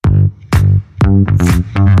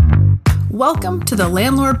Welcome to the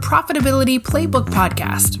Landlord Profitability Playbook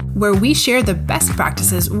podcast, where we share the best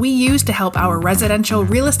practices we use to help our residential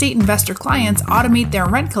real estate investor clients automate their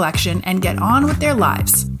rent collection and get on with their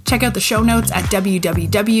lives. Check out the show notes at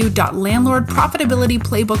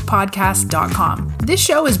www.landlordprofitabilityplaybookpodcast.com. This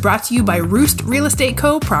show is brought to you by Roost Real Estate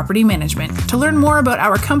Co. Property Management. To learn more about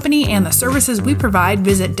our company and the services we provide,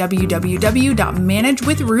 visit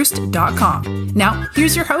www.managewithroost.com. Now,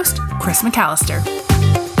 here's your host, Chris McAllister.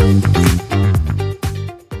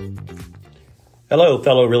 Hello,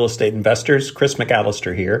 fellow real estate investors. Chris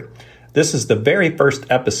McAllister here. This is the very first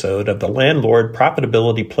episode of the Landlord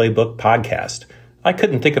Profitability Playbook podcast. I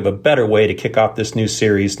couldn't think of a better way to kick off this new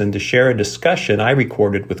series than to share a discussion I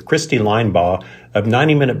recorded with Christy Linebaugh of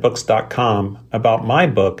 90minutebooks.com about my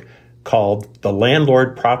book called The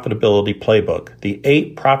Landlord Profitability Playbook, the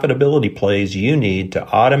 8 profitability plays you need to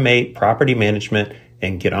automate property management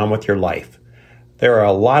and get on with your life. There are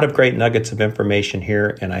a lot of great nuggets of information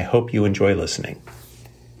here, and I hope you enjoy listening.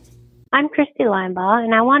 I'm Christy Linebaugh,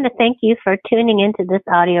 and I want to thank you for tuning into this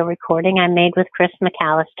audio recording I made with Chris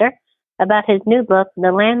McAllister about his new book,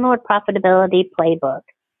 The Landlord Profitability Playbook,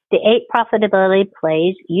 the 8 profitability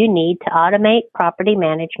plays you need to automate property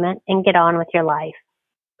management and get on with your life.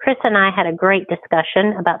 Chris and I had a great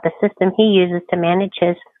discussion about the system he uses to manage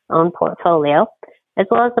his own portfolio, as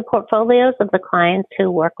well as the portfolios of the clients who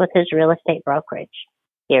work with his real estate brokerage.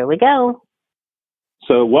 Here we go.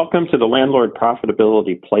 So welcome to the Landlord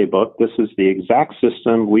Profitability Playbook. This is the exact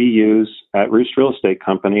system we use at Roost Real Estate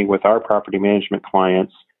Company with our property management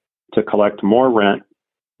clients to collect more rent,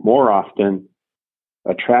 more often,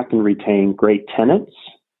 attract and retain great tenants,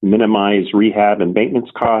 minimize rehab and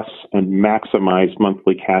maintenance costs, and maximize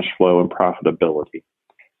monthly cash flow and profitability.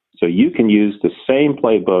 So you can use the same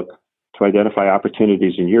playbook to identify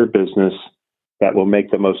opportunities in your business that will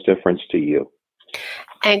make the most difference to you.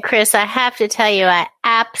 And Chris, I have to tell you, I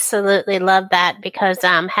absolutely love that because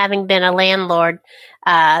having been a landlord,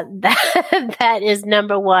 that is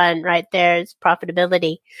number one right there is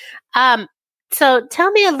profitability. So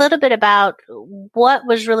tell me a little bit about what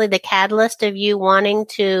was really the catalyst of you wanting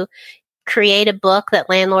to create a book that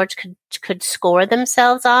landlords could score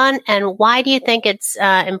themselves on, and why do you think it's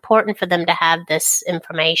important for them to have this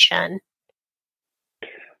information?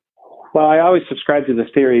 Well, I always subscribe to the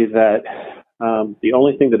theory that the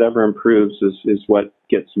only thing that ever improves is what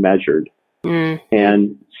gets measured.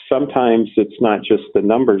 And sometimes it's not just the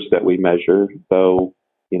numbers that we measure, though,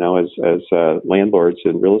 you know, as landlords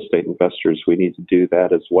and real estate investors, we need to do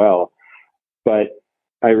that as well. But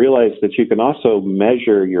I realize that you can also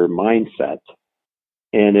measure your mindset.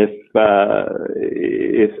 And if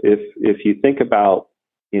you think about,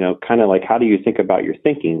 you know, kind of like how do you think about your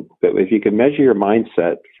thinking, but if you can measure your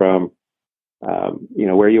mindset from, you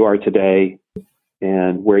know, where you are today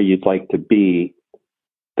and where you'd like to be,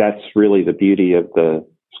 that's really the beauty of the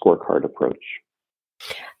scorecard approach.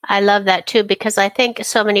 I love that too, because I think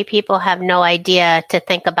so many people have no idea to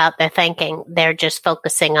think about their thinking. They're just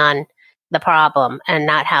focusing on the problem and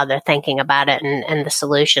not how they're thinking about it and the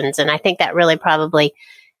solutions. And I think that really probably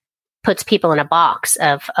puts people in a box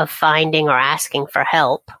of finding or asking for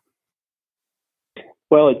help.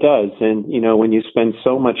 Well, it does. And, you know, when you spend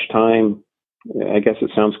so much time, I guess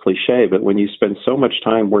it sounds cliche, but when you spend so much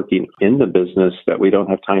time working in the business that we don't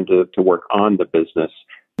have time to work on the business.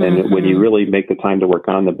 And when you really make the time to work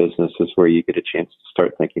on the business is where you get a chance to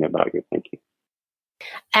start thinking about your thinking.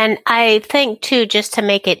 And I think, too, just to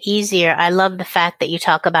make it easier, I love the fact that you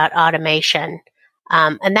talk about automation.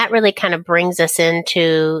 And that really kind of brings us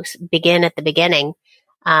into begin at the beginning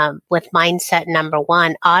with mindset number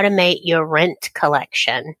 1, automate your rent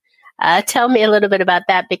collection. Tell me a little bit about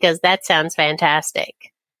that, because that sounds fantastic.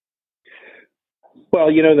 Well,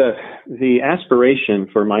 you know, the aspiration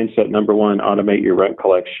for mindset number 1, automate your rent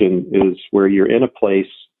collection, is where you're in a place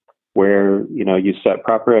where, you know, you set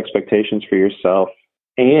proper expectations for yourself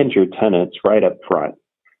and your tenants right up front.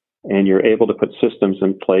 And you're able to put systems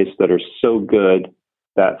in place that are so good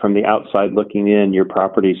that from the outside looking in, your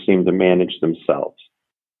properties seem to manage themselves.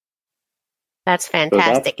 That's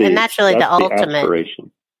fantastic. So and that's really the ultimate.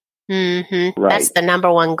 Aspiration. Right. That's the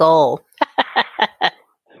number 1 goal.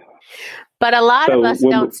 But a lot of us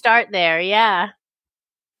don't start there. Yeah.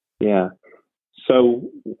 Yeah. So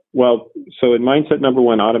in mindset number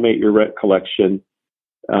 1, automate your rent collection.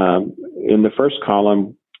 In the first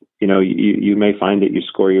column, you know, you may find that you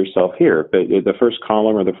score yourself here, but the first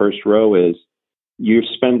column or the first row is you're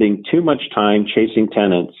spending too much time chasing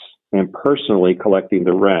tenants and personally collecting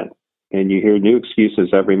the rent. And you hear new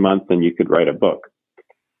excuses every month and you could write a book.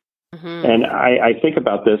 Mm-hmm. And I think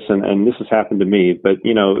about this, and this has happened to me, but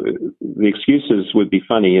the excuses would be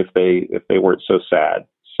funny if they weren't so sad.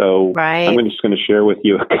 So Right. I'm just going to share with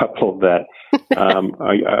you a couple that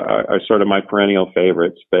are sort of my perennial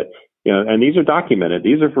favorites. But and these are documented;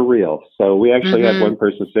 these are for real. So we actually had one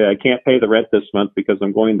person say, "I can't pay the rent this month because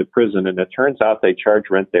I'm going to prison," and it turns out they charge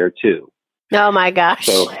rent there too. Oh my gosh!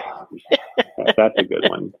 So that's a good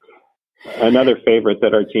one. Another favorite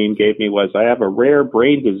that our team gave me was, "I have a rare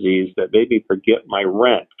brain disease that made me forget my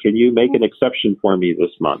rent. Can you make an exception for me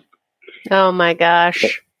this month?" Oh my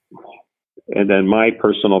gosh. And then my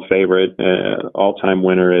personal favorite, all-time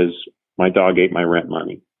winner, is, "My dog ate my rent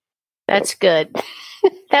money." That's good.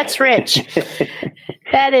 That's rich.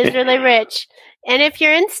 That is really rich. And if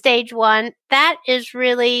you're in stage 1, that is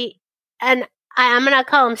really, and I'm going to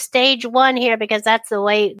call them stage 1 here because that's the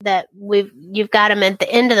way that you've got them at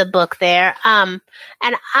the end of the book there. And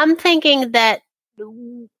I'm thinking that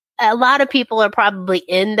a lot of people are probably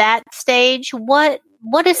in that stage. What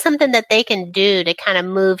is something that they can do to kind of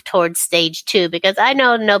move towards stage 2? Because I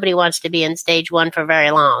know nobody wants to be in stage 1 for very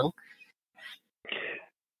long.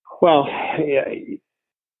 Well,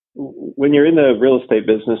 when you're in the real estate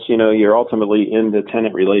business, you're ultimately in the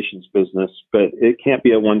tenant relations business, but it can't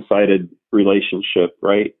be a one-sided relationship,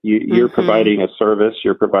 right? You're providing a service,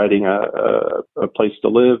 you're providing a place to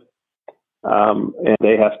live, and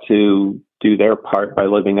they have to do their part by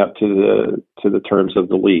living up to the terms of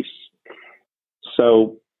the lease.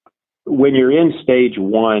 So when you're in stage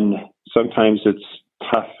 1, sometimes it's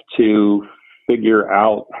tough to figure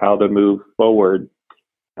out how to move forward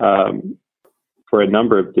for a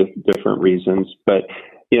number of different reasons. But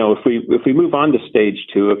if we move on to stage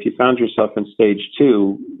 2, if you found yourself in stage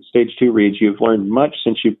 2 reads, you've learned much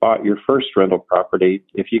since you bought your first rental property.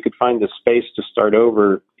 If you could find the space to start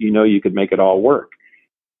over, you could make it all work.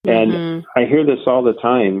 And I hear this all the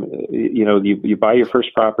time. You buy your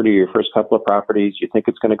first property, your first couple of properties, you think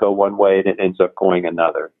it's going to go one way and it ends up going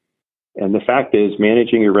another. And the fact is,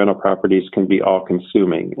 managing your rental properties can be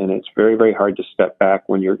all-consuming, and it's very, very hard to step back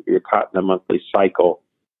when you're caught in a monthly cycle.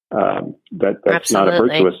 That's Absolutely. not a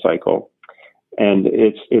virtuous cycle, and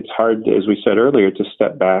it's hard, as we said earlier, to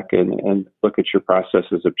step back and look at your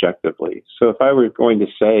processes objectively. So, if I were going to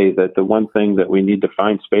say that the one thing that we need to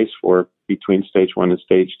find space for between stage 1 and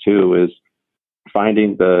stage 2 is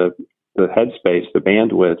finding the headspace, the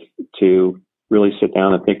bandwidth to really sit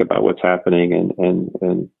down and think about what's happening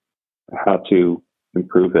and how to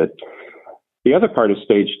improve it. The other part of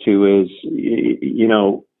stage 2 is,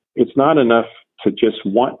 it's not enough to just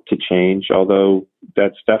want to change, although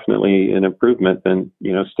that's definitely an improvement than,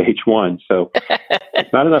 stage 1. So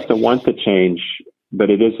it's not enough to want to change, but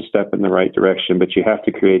it is a step in the right direction, but you have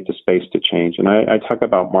to create the space to change. And I talk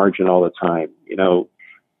about margin all the time.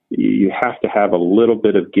 You have to have a little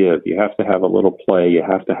bit of give. You have to have a little play. You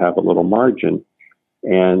have to have a little margin.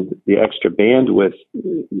 And the extra bandwidth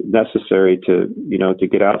necessary to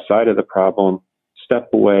get outside of the problem, step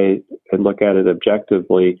away and look at it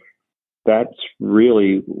objectively, that's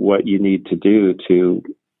really what you need to do to,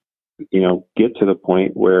 get to the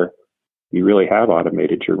point where you really have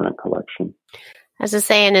automated your rent collection. As I was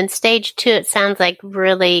saying, in stage 2, it sounds like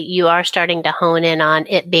really you are starting to hone in on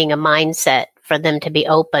it being a mindset for them to be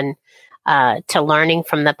open to learning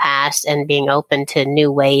from the past and being open to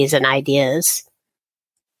new ways and ideas.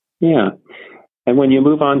 Yeah. And when you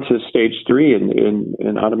move on to stage 3 and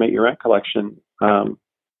automate your rent collection,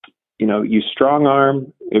 you strong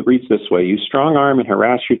arm, it reads this way: you strong arm and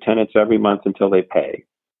harass your tenants every month until they pay.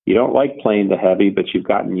 You don't like playing the heavy, but you've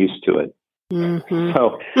gotten used to it. Mm-hmm.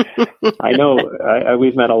 So I know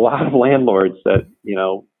we've met a lot of landlords that,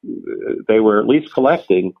 they were at least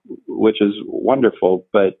collecting, which is wonderful,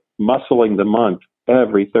 but muscling the month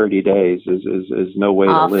every 30 days is no way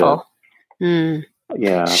Awful. to live. Mm.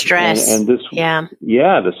 Yeah. Stress. And this,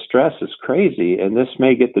 the stress is crazy. And this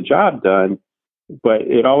may get the job done, but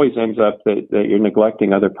it always ends up that you're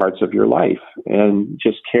neglecting other parts of your life. And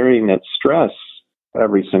just carrying that stress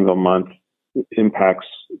every single month impacts,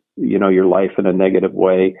 your life in a negative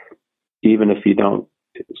way, even if you don't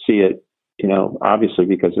see it, obviously,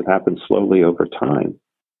 because it happens slowly over time.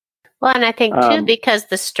 Well, and I think, too, because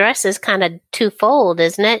the stress is kind of twofold,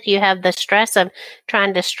 isn't it? You have the stress of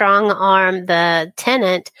trying to strong arm the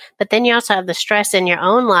tenant, but then you also have the stress in your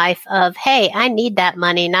own life of, hey, I need that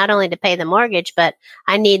money not only to pay the mortgage, but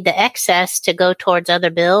I need the excess to go towards other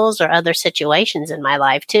bills or other situations in my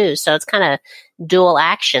life, too. So it's kind of dual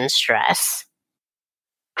action stress.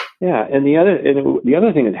 Yeah. And the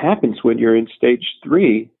other thing that happens when you're in stage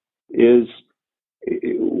 3 is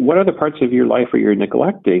what other parts of your life are you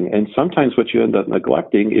neglecting? And sometimes what you end up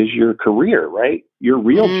neglecting is your career, right? Your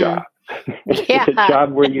real job. Yeah. The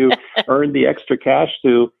job where you earn the extra cash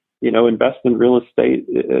to, invest in real estate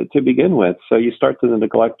to begin with. So you start to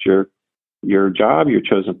neglect your job, your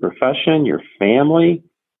chosen profession, your family,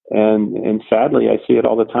 and sadly, I see it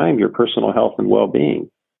all the time, your personal health and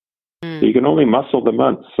well-being. So you can only muscle the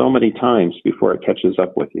month so many times before it catches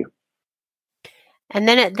up with you. And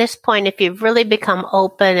then at this point, if you've really become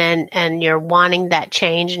open and you're wanting that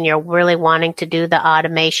change and you're really wanting to do the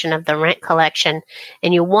automation of the rent collection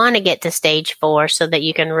and you want to get to stage 4 so that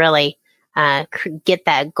you can really get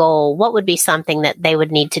that goal, what would be something that they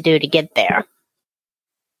would need to do to get there?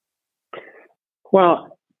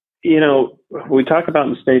 Well, we talk about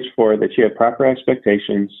in stage 4 that you have proper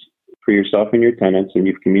expectations for yourself and your tenants, and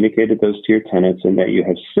you've communicated those to your tenants, and that you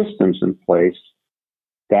have systems in place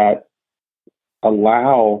that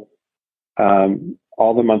allow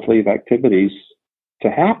all the monthly activities to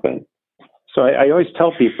happen. So I always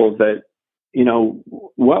tell people that,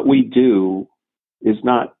 what we do is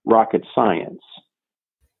not rocket science,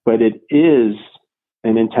 but it is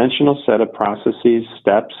an intentional set of processes,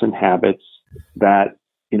 steps, and habits that,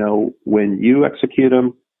 when you execute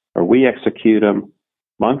them or we execute them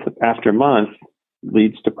month after month,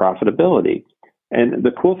 leads to profitability. And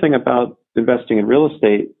the cool thing about investing in real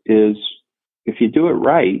estate is if you do it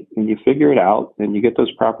right and you figure it out and you get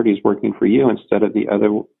those properties working for you instead of the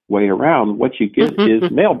other way around, what you get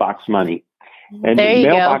is mailbox money. And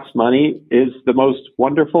mailbox money is the most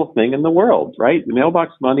wonderful thing in the world, right? The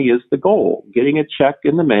mailbox money is the goal, getting a check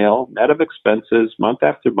in the mail, net of expenses, month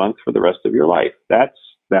after month for the rest of your life. That's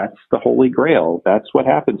the holy grail. That's what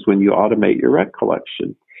happens when you automate your rent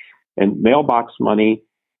collection. And mailbox money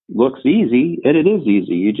looks easy, and it is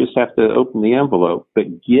easy. You just have to open the envelope.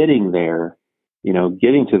 But getting there,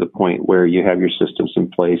 getting to the point where you have your systems in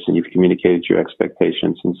place and you've communicated your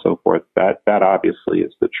expectations and so forth, that obviously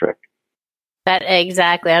is the trick. That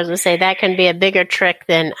exactly. I was going to say that can be a bigger trick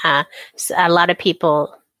than a lot of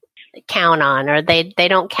people count on, or they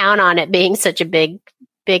don't count on it being such a big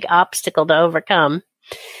obstacle to overcome.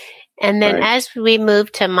 And then as we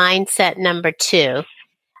move to mindset number 2,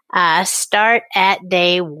 start at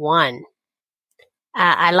day 1.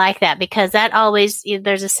 I like that because that always,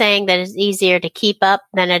 there's a saying that it's easier to keep up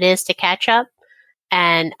than it is to catch up.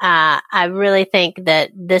 And I really think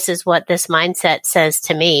that this is what this mindset says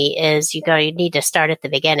to me is you need to start at the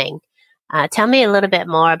beginning. Tell me a little bit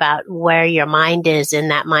more about where your mind is in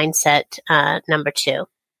that mindset, number 2.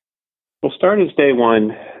 Well, start as day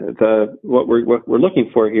 1. What we're looking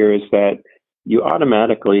for here is that you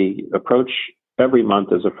automatically approach every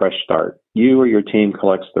month as a fresh start. You or your team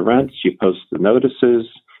collects the rents, you post the notices.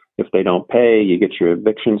 If they don't pay, you get your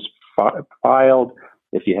evictions filed.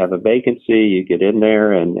 If you have a vacancy, you get in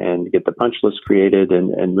there and get the punch list created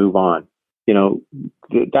and move on.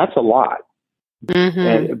 That's a lot.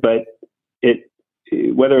 Mm-hmm. But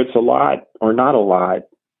whether it's a lot or not a lot,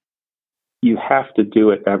 you have to do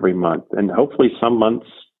it every month. And hopefully some months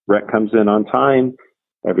rent comes in on time,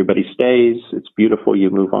 everybody stays, it's beautiful, you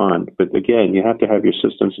move on. But again, you have to have your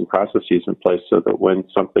systems and processes in place so that when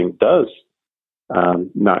something does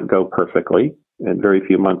not go perfectly, and very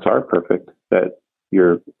few months are perfect, that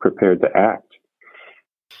you're prepared to act.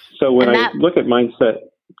 So when I look at mindset,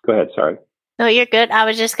 go ahead, sorry. No, you're good. I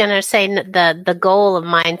was just going to say the goal of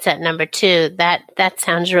mindset number 2, that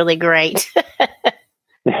sounds really great.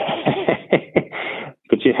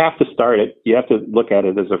 But you have to start it. You have to look at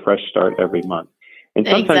it as a fresh start every month. And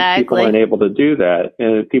sometimes people aren't able to do that.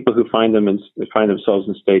 And people who find themselves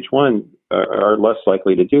in stage 1 are less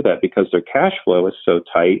likely to do that because their cash flow is so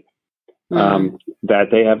tight that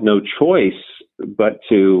they have no choice but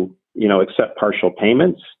to, accept partial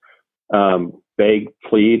payments, beg,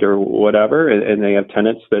 plead, or whatever. And they have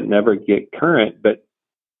tenants that never get current, but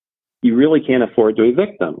you really can't afford to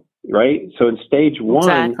evict them, right? So in stage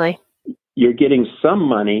 1, you're getting some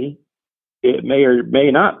money. It may or may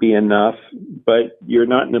not be enough, but you're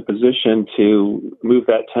not in a position to move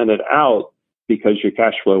that tenant out because your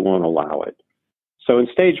cash flow won't allow it. So in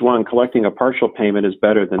stage 1, collecting a partial payment is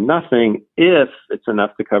better than nothing if it's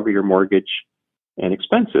enough to cover your mortgage and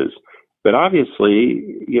expenses. But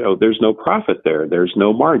obviously, there's no profit there. There's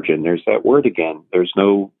no margin. There's that word again. There's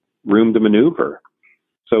no room to maneuver.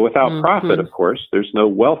 So without profit, of course, there's no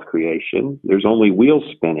wealth creation. There's only wheels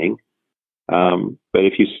spinning. But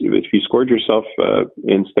if you scored yourself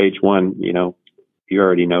in stage 1, you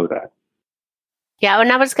already know that. Yeah,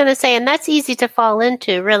 and I was going to say, and that's easy to fall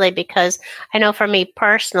into, really, because I know for me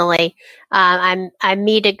personally, I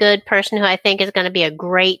meet a good person who I think is going to be a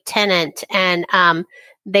great tenant, and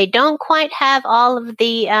They don't quite have all of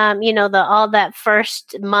the, all that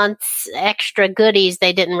first month's extra goodies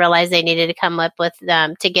they didn't realize they needed to come up with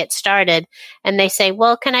to get started. And they say,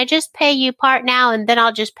 well, can I just pay you part now, and then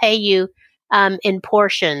I'll just pay you in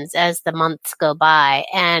portions as the months go by.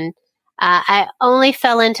 And I only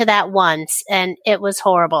fell into that once, and it was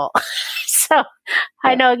horrible. So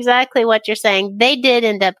I know exactly what you're saying. They did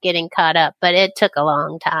end up getting caught up, but it took a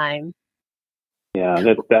long time. Yeah,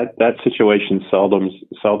 that situation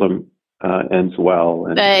seldom ends well.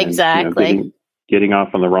 And, exactly. And, getting off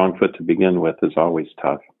on the wrong foot to begin with is always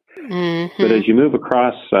tough. Mm-hmm. But as you move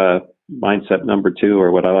across mindset number 2,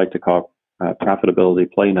 or what I like to call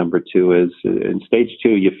profitability play number 2, is in stage 2,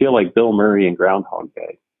 you feel like Bill Murray in Groundhog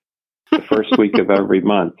Day. The first week of every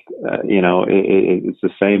month, it's the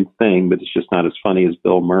same thing, but it's just not as funny as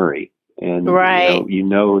Bill Murray. And right.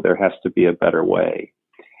 There has to be a better way.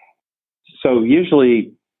 So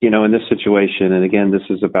usually, in this situation, and again, this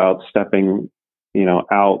is about stepping,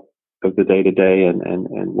 out of the day-to-day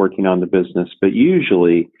and working on the business. But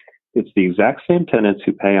usually it's the exact same tenants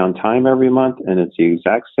who pay on time every month, and it's the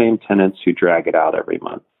exact same tenants who drag it out every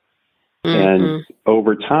month. Mm-hmm. And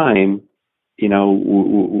over time,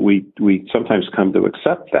 we sometimes come to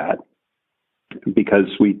accept that because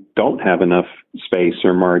we don't have enough space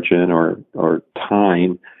or margin or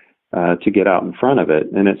time to get out in front of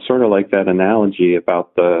it. And it's sort of like that analogy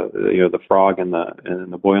about the frog in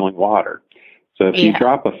the boiling water. So if you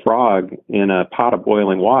drop a frog in a pot of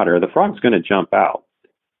boiling water, the frog's going to jump out.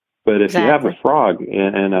 But if you have a frog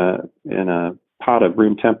in a pot of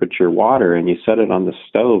room temperature water and you set it on the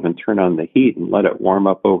stove and turn on the heat and let it warm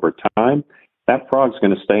up over time, that frog's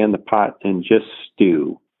going to stay in the pot and just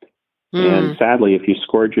stew. And sadly, if you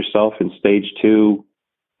scored yourself in stage 2,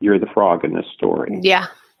 you're the frog in this story. Yeah,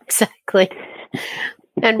 exactly.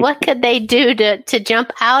 And what could they do to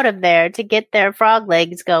jump out of there, to get their frog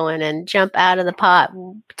legs going and jump out of the pot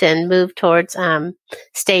and move towards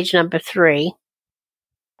stage number 3?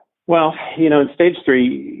 Well, in stage 3,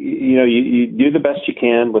 you do the best you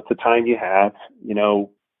can with the time you have.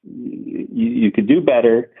 You could do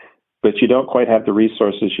better, but you don't quite have the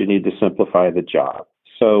resources you need to simplify the job.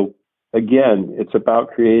 So again, it's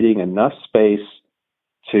about creating enough space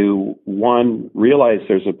to, 1, realize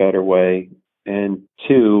there's a better way, and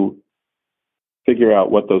 2, figure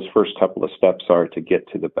out what those first couple of steps are to get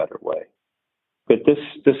to the better way. But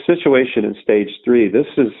this situation in stage 3, this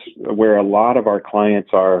is where a lot of our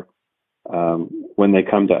clients are when they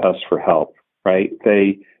come to us for help, right?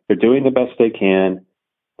 They're doing the best they can.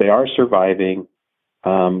 They are surviving,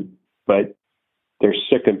 but they're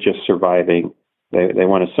sick of just surviving. They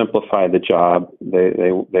want to simplify the job.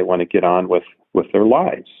 They want to get on with their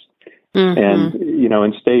lives. Mm-hmm. And,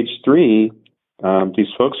 in stage 3, these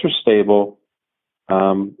folks are stable,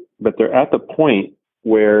 but they're at the point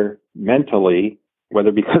where mentally,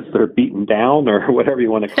 whether because they're beaten down or whatever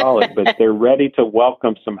you want to call it, but they're ready to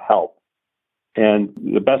welcome some help. And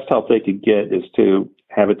the best help they could get is to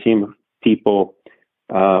have a team of people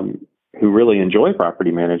who really enjoy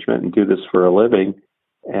property management and do this for a living,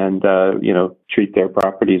 and treat their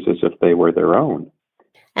properties as if they were their own.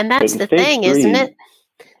 And that's the thing, isn't it?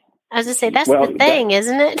 I was going to say, that's the thing,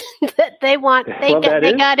 isn't it? That they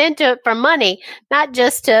got into it for money, not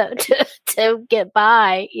just to get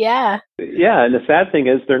by. Yeah. Yeah. And the sad thing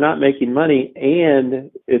is they're not making money and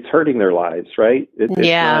it's hurting their lives, right?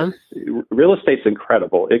 Real estate's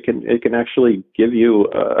incredible. It can actually give you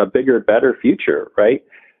a bigger, better future, right?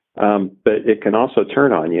 But it can also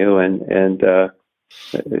turn on you. And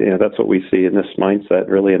that's what we see in this mindset,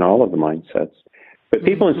 really in all of the mindsets. But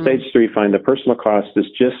people in stage 3 find the personal cost is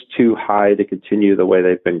just too high to continue the way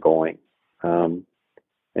they've been going. And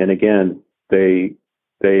again, they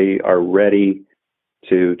are ready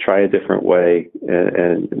to try a different way.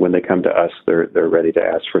 And when they come to us, they're ready to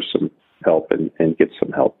ask for some help and get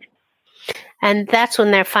some help. And that's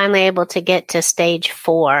when they're finally able to get to stage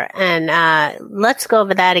 4. And let's go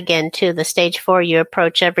over that again, too. The stage 4, you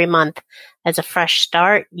approach every month as a fresh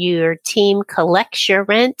start. Your team collects your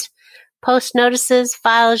rent, posts notices,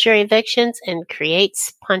 files your evictions, and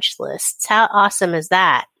creates punch lists. How awesome is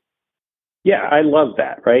that? Yeah, I love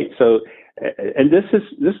that, right? So, and this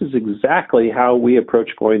is exactly how we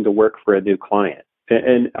approach going to work for a new client.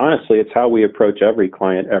 And honestly, it's how we approach every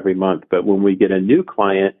client every month. But when we get a new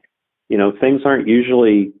client, things aren't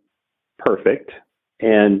usually perfect.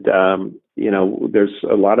 And, there's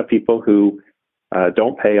a lot of people who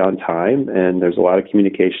don't pay on time, and there's a lot of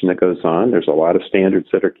communication that goes on. There's a lot of standards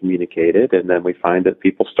that are communicated, and then we find that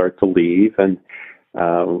people start to leave, and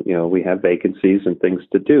we have vacancies and things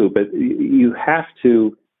to do. But you have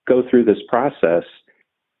to go through this process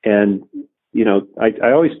and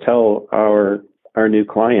I always tell our new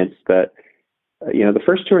clients that, the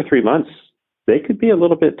first 2 or 3 months, they could be a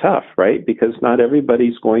little bit tough, right? Because not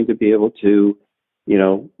everybody's going to be able to,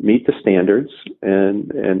 meet the standards,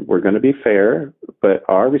 and we're going to be fair, but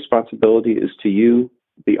our responsibility is to you,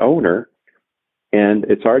 the owner, and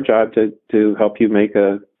it's our job to help you make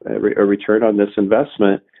a return on this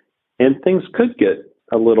investment. And things could get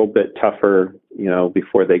a little bit tougher,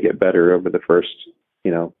 before they get better over the first,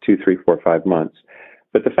 2, 3, 4, 5 months.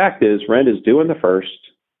 But the fact is, rent is due on the 1st.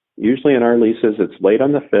 Usually in our leases, it's late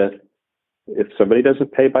on the 5th. If somebody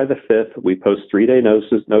doesn't pay by the 5th, we post 3-day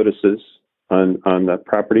notices on the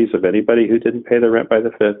properties of anybody who didn't pay their rent by the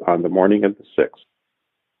 5th on the morning of the 6th.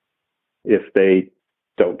 If they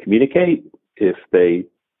don't communicate, if they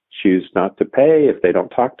choose not to pay, if they don't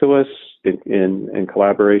talk to us in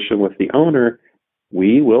collaboration with the owner,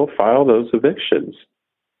 we will file those evictions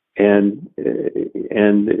and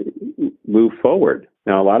move forward.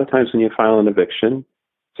 Now, a lot of times when you file an eviction,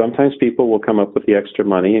 sometimes people will come up with the extra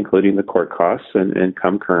money, including the court costs, and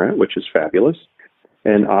come current, which is fabulous.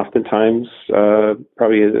 And oftentimes,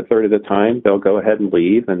 probably a third of the time, they'll go ahead and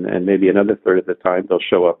leave, and maybe another third of the time they'll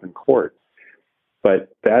show up in court.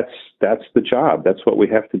 But that's the job. That's what we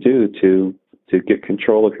have to do to get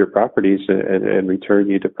control of your properties and return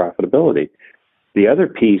you to profitability. The other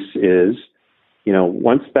piece is,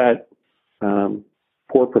 once that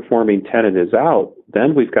poor performing tenant is out,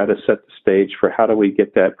 then we've got to set the stage for how do we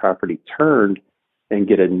get that property turned and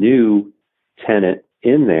get a new tenant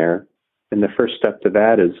in there. And the first step to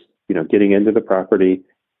that is, getting into the property,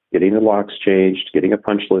 getting the locks changed, getting a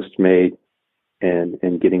punch list made, and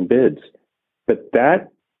getting bids. But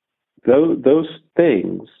those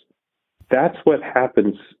things, that's what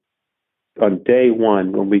happens on day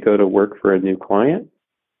one when we go to work for a new client.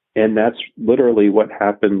 And that's literally what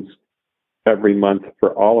happens every month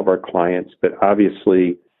for all of our clients. But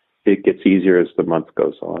obviously, it gets easier as the month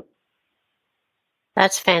goes on.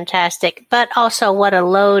 That's fantastic. But also what a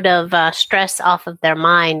load of stress off of their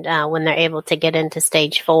mind when they're able to get into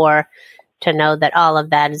stage 4, to know that all of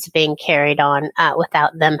that is being carried on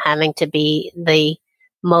without them having to be the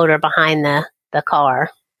motor behind the car.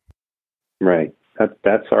 Right.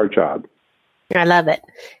 That's our job. I love it.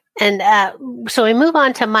 And so we move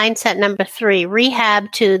on to mindset number 3,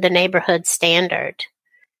 rehab to the neighborhood standard.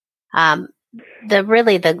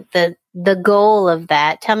 The goal of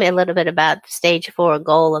that. Tell me a little bit about the stage 4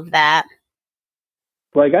 goal of that.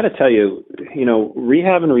 Well, I got to tell you,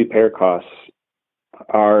 rehab and repair costs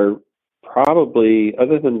are probably,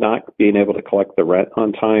 other than not being able to collect the rent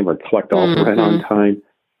on time or collect all the rent on time,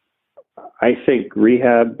 I think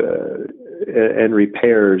rehab and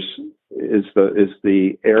repairs is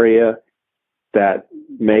the area that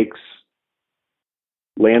makes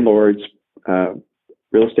landlords,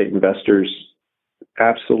 real estate investors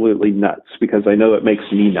absolutely nuts, because I know it makes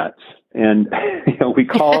me nuts. And we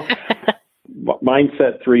call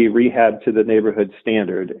mindset 3 rehab to the neighborhood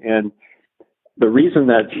standard. And the reason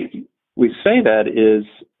that we say that is,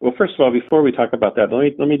 well, first of all, before we talk about that,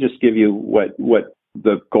 let me just give you what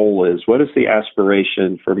the goal is. What is the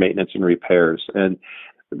aspiration for maintenance and repairs? And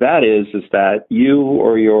that is that you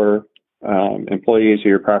or your employees or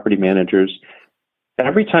your property managers,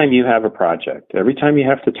 every time you have a project, every time you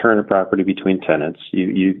have to turn a property between tenants,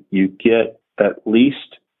 you get at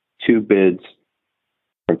least 2 bids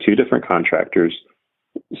from 2 different contractors.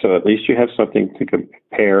 So at least you have something to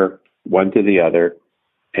compare one to the other,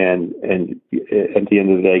 and at the end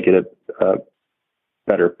of the day, get a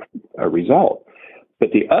better result.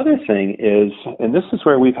 But the other thing is, and this is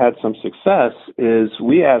where we've had some success, is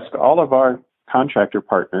we ask all of our contractor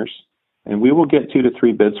partners, and we will get 2 to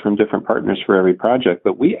 3 bids from different partners for every project,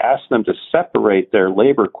 but we ask them to separate their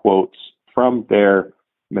labor quotes from their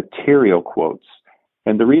material quotes.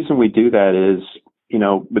 And the reason we do that is,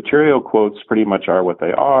 material quotes pretty much are what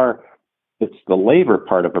they are. It's the labor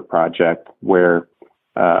part of a project where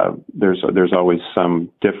there's always some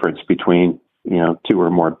difference between, 2 or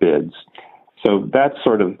more bids. So that's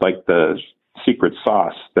sort of like the secret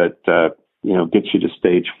sauce that, gets you to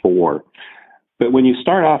stage 4. But when you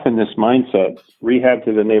start off in this mindset, rehab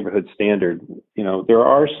to the neighborhood standard, there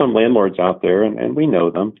are some landlords out there, and we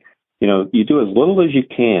know them. You do as little as you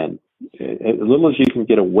can, as little as you can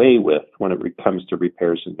get away with when it comes to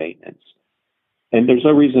repairs and maintenance. And there's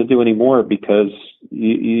no reason to do any more, because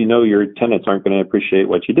your tenants aren't going to appreciate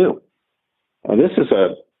what you do. This is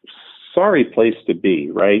a sorry place to be,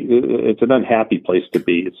 right? It's an unhappy place to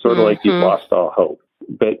be. It's sort of like you've lost all hope.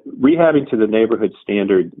 But rehabbing to the neighborhood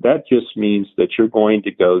standard, that just means that you're going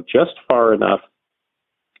to go just far enough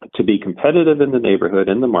to be competitive in the neighborhood,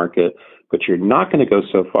 in the market, but you're not going to go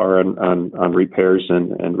so far on repairs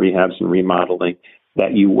and rehabs and remodeling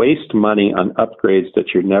that you waste money on upgrades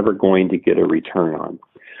that you're never going to get a return on.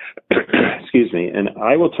 Excuse me. And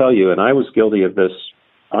I will tell you, and I was guilty of this,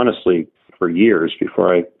 honestly, for years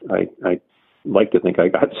before I like to think I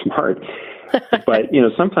got smart. But,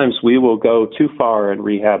 sometimes we will go too far in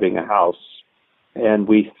rehabbing a house, and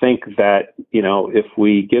we think that, if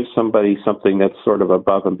we give somebody something that's sort of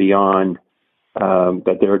above and beyond,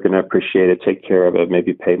 that they're going to appreciate it, take care of it,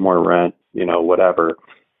 maybe pay more rent, whatever.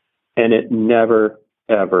 And it never,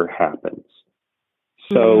 ever happens.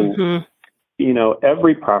 So,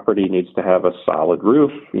 every property needs to have a solid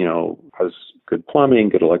roof, has good plumbing,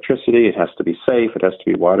 good electricity. It has to be safe. It has to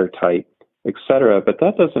be watertight, et cetera. But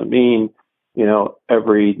that doesn't mean,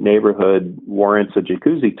 every neighborhood warrants a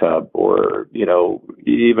jacuzzi tub or,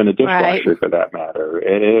 even a dishwasher for that matter.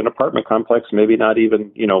 And in an apartment complex, maybe not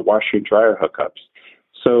even, washer and dryer hookups.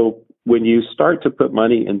 So when you start to put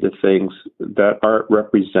money into things that aren't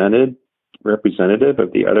representative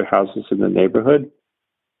of the other houses in the neighborhood,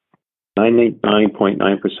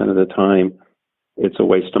 99.9% of the time, it's a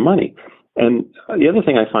waste of money. And the other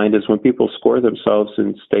thing I find is when people score themselves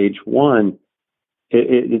in stage one,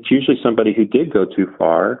 it's usually somebody who did go too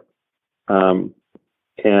far, and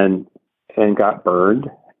got burned,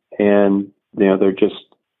 and they're just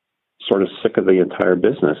sort of sick of the entire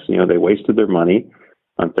business. They wasted their money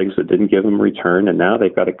on things that didn't give them a return, and now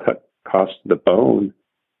they've got to cut cost to the bone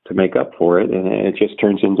to make up for it, and it just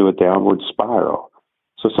turns into a downward spiral.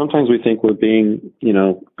 So sometimes we think we're being,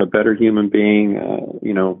 a better human being,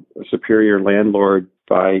 a superior landlord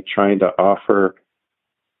by trying to offer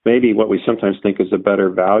maybe what we sometimes think is a better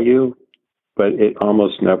value, but it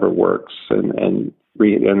almost never works. And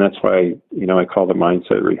that's why, I call the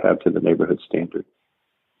mindset rehab to the neighborhood standard.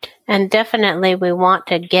 And definitely we want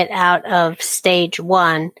to get out of stage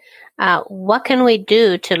one. What can we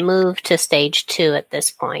do to move to stage two at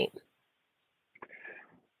this point?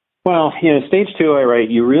 Well, stage two, I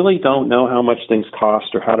write, you really don't know how much things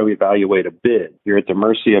cost or how to evaluate a bid. You're at the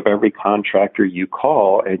mercy of every contractor you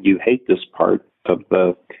call, and you hate this part of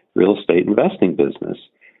the real estate investing business.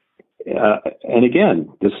 And again,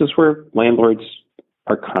 this is where landlords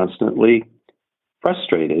are constantly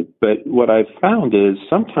frustrated. But what I've found is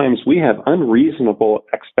sometimes we have unreasonable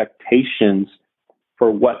expectations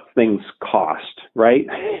for what things cost, right?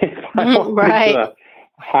 If I right. a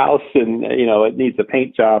house and, it needs a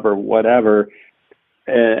paint job or whatever,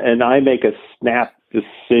 and I make a snap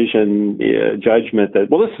decision, judgment that,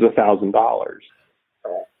 well, this is $1,000.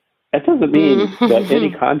 That doesn't mean that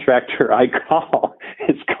any contractor I call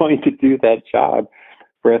is going to do that job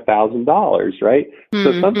for $1,000, right?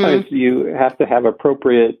 So sometimes you have to have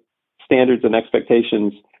appropriate standards and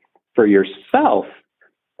expectations for yourself,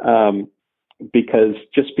 because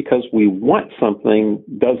just because we want something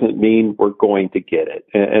doesn't mean we're going to get it.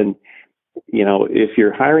 And if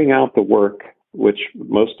you're hiring out the work, which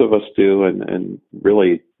most of us do, and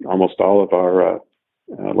really almost all of our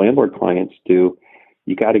landlord clients do,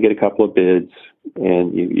 you got to get a couple of bids,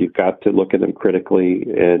 and you've got to look at them critically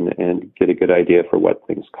and get a good idea for what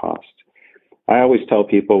things cost. I always tell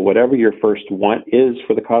people, whatever your first want is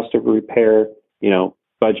for the cost of a repair,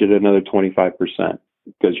 budget another 25%,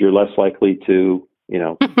 because you're less likely to,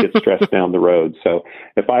 get stressed down the road. So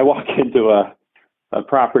if I walk into a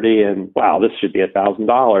property and, wow, this should be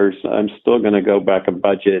 $1,000, I'm still going to go back and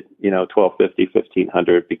budget, $1,250,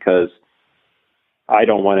 $1,500, because I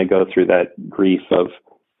don't want to go through that grief of,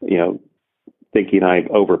 thinking I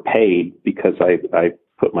overpaid because I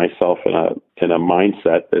put myself in a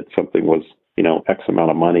mindset that something was, X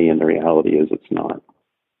amount of money, and the reality is it's not.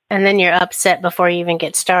 And then you're upset before you even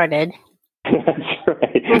get started. That's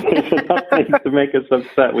right. There's enough things to make us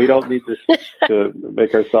upset. We don't need to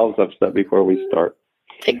make ourselves upset before we start.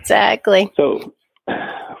 Exactly. So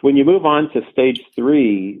when you move on to stage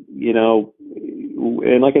three,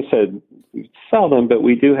 and like I said, seldom, but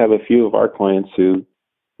we do have a few of our clients who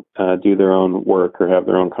do their own work or have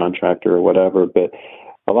their own contractor or whatever. But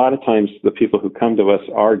a lot of times the people who come to us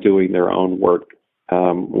are doing their own work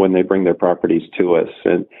when they bring their properties to us.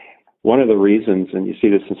 And one of the reasons, and you see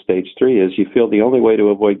this in stage three, is you feel the only way to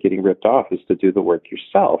avoid getting ripped off is to do the work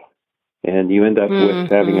yourself. And you end up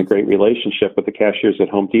with having a great relationship with the cashiers at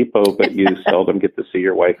Home Depot, but you seldom get to see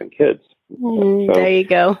your wife and kids. So there you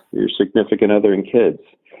go. Your significant other and kids.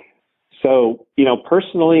 So,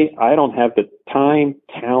 personally, I don't have the time,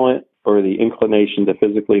 talent, or the inclination to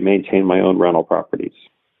physically maintain my own rental properties.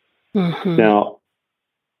 Now,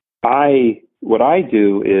 what I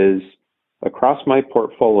do is, across my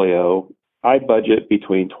portfolio, I budget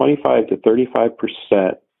between 25 to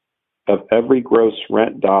 35% of every gross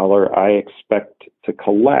rent dollar I expect to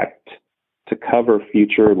collect to cover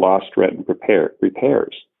future lost rent and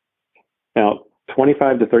repairs. Now,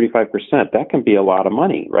 25 to 35%, that can be a lot of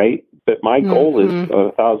money, right? But my goal is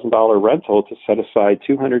a $1,000 rental to set aside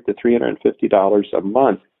 $200 to $350 a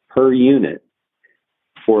month per unit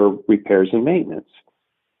for repairs and maintenance.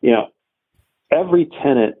 You know, every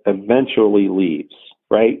tenant eventually leaves,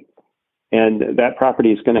 right? And that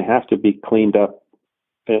property is going to have to be cleaned up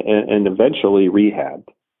and eventually rehabbed.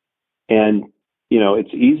 And, you know,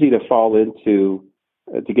 it's easy to fall into,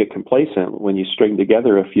 to get complacent when you string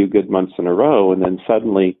together a few good months in a row, and then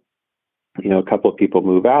suddenly, you know, a couple of people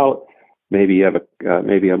move out. Maybe you have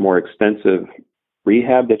maybe a more extensive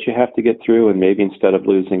rehab that you have to get through, and maybe instead of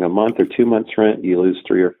losing a month or 2 months rent, you lose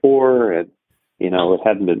 3 or 4, and, you know, it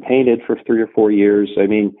hadn't been painted for 3 or 4 years. I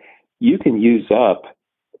mean, you can use up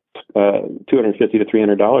 $250 to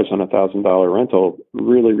 $300 on a $1,000 rental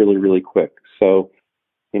really, really, really quick. So,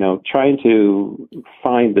 you know, trying to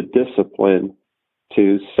find the discipline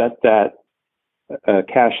to set that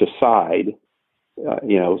cash aside,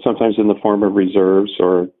 you know, sometimes in the form of reserves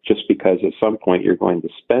or just because at some point you're going to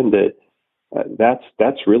spend it,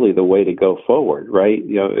 that's really the way to go forward, right?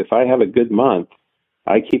 You know, if I have a good month,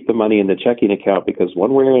 I keep the money in the checking account because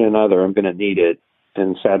one way or another I'm going to need it,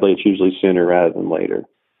 and sadly it's usually sooner rather than later.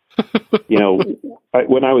 You know,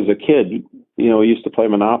 when I was a kid, you know, we used to play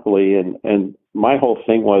Monopoly, and my whole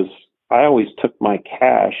thing was I always took my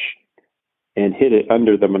cash and hid it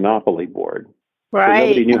under the Monopoly board. Right. So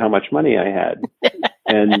nobody knew how much money I had.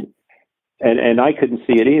 and I couldn't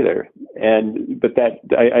see it either. But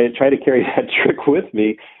I try to carry that trick with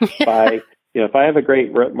me by, you know, if I have a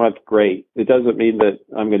great month, great. It doesn't mean that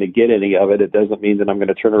I'm going to get any of it. It doesn't mean that I'm going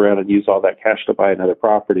to turn around and use all that cash to buy another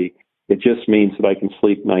property. It just means that I can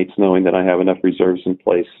sleep nights knowing that I have enough reserves in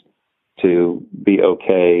place to be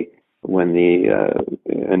okay when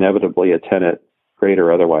inevitably a tenant, great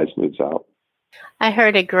or otherwise, moves out. I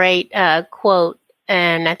heard a great quote,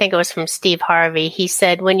 and I think it was from Steve Harvey. He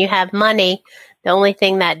said, when you have money, the only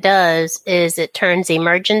thing that does is it turns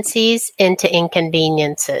emergencies into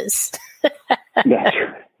inconveniences. That's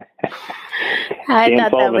right. I Dan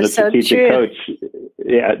thought Sullivan, that was so strategic true. coach.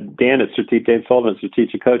 Yeah, Dan Sullivan,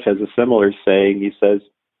 strategic coach, has a similar saying. He says,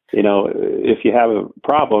 you know, if you have a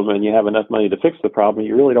problem and you have enough money to fix the problem,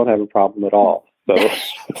 you really don't have a problem at all. So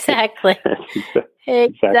Exactly.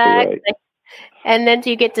 Exactly right. And then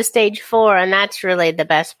you get to stage 4, and that's really the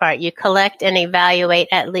best part. You collect and evaluate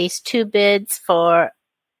at least 2 bids for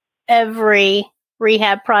every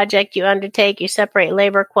rehab project you undertake. You separate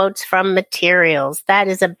labor quotes from materials. That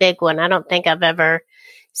is a big one. I don't think I've ever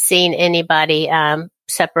seen anybody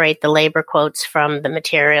separate the labor quotes from the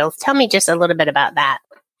materials. Tell me just a little bit about that.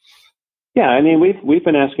 Yeah, I mean, we've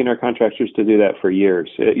been asking our contractors to do that for years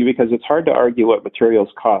because it's hard to argue what materials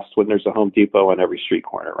cost when there's a Home Depot on every street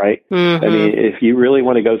corner, right? Mm-hmm. I mean, if you really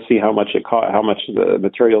want to go see how much the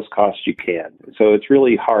materials cost, you can. So it's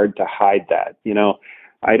really hard to hide that. You know,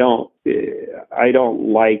 I don't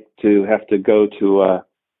like to have to go to a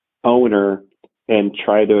owner and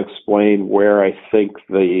try to explain where I think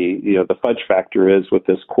the fudge factor is with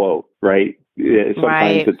this quote, right?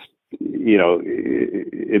 Sometimes it's, you know,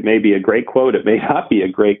 it may be a great quote, it may not be a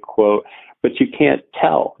great quote, but you can't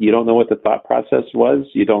tell. You don't know what the thought process was.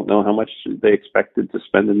 You don't know how much they expected to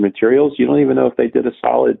spend in materials. You don't even know if they did a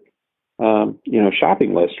solid,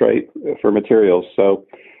 shopping list, right, for materials. So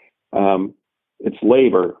it's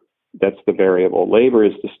labor that's the variable. Labor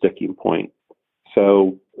is the sticking point.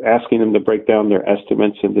 So asking them to break down their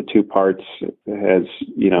estimates into 2 parts has,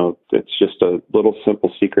 you know, it's just a little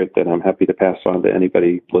simple secret that I'm happy to pass on to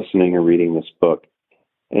anybody listening or reading this book.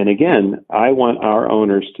 And again, I want our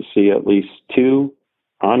owners to see at least 2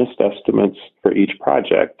 honest estimates for each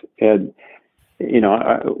project. And, you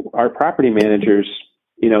know, our property managers,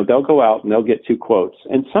 you know, they'll go out and they'll get 2 quotes.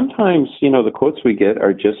 And sometimes, you know, the quotes we get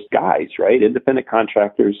are just guys, right? Independent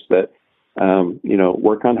contractors that,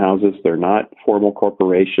 work on houses. They're not formal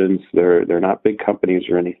corporations. They're not big companies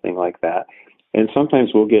or anything like that. And sometimes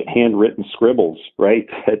we'll get handwritten scribbles, right,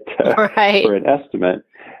 for an estimate.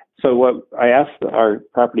 So what I ask our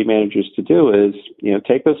property managers to do is, you know,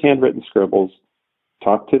 take those handwritten scribbles,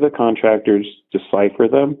 talk to the contractors, decipher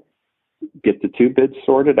them, get the 2 bids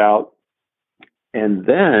sorted out, and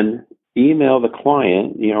then email the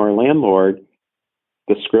client, you know, our landlord,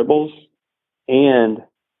 the scribbles and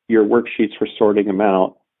your worksheets for sorting them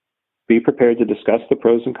out. Be prepared to discuss the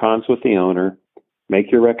pros and cons with the owner,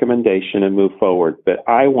 make your recommendation, and move forward. But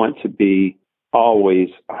I want to be always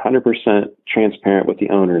 100% transparent with the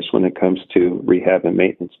owners when it comes to rehab and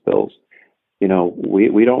maintenance bills. You know,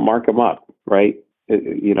 we don't mark them up, right?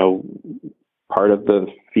 part of the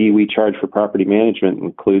fee we charge for property management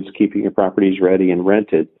includes keeping your properties ready and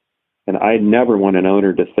rented. And I never want an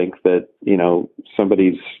owner to think that,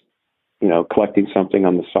 somebody's, collecting something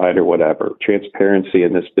on the side or whatever. Transparency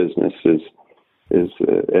in this business is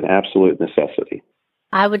an absolute necessity.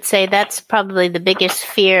 I would say that's probably the biggest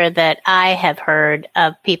fear that I have heard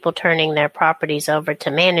of people turning their properties over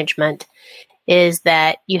to management, is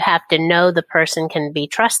that you have to know the person can be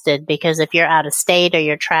trusted, because if you're out of state or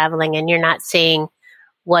you're traveling and you're not seeing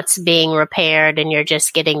what's being repaired and you're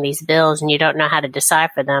just getting these bills and you don't know how to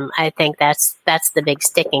decipher them, I think that's the big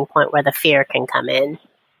sticking point where the fear can come in.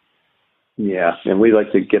 Yeah, and we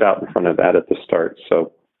like to get out in front of that at the start.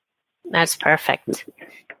 So that's perfect.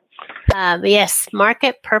 Yes,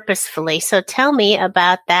 market purposefully. So tell me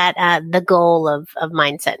about that, the goal of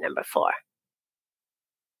mindset number 4.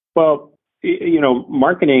 Well,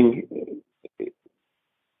 marketing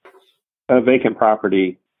a vacant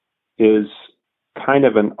property is kind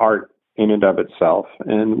of an art in and of itself.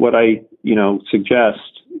 And what I, suggest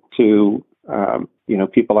to,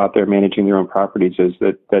 people out there managing their own properties is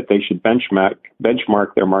that they should benchmark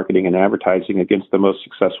their marketing and advertising against the most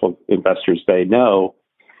successful investors they know.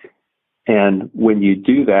 And when you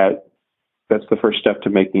do that, that's the first step to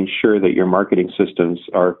making sure that your marketing systems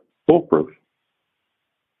are foolproof.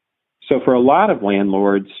 So for a lot of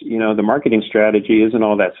landlords, the marketing strategy isn't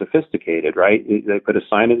all that sophisticated, right? They put a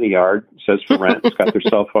sign in the yard, says for rent, it's got their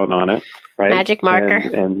cell phone on it, right? Magic marker.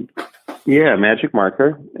 And magic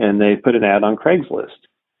marker. And they put an ad on Craigslist.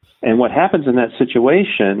 And what happens in that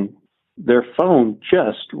situation, their phone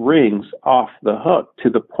just rings off the hook to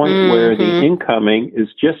the point where the incoming is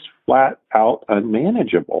just flat out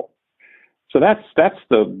unmanageable. So that's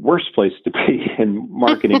the worst place to be in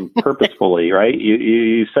marketing purposefully, right?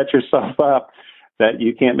 You set yourself up that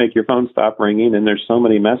you can't make your phone stop ringing, and there's so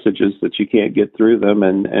many messages that you can't get through them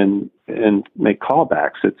and make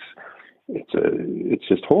callbacks. It's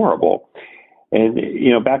just horrible. And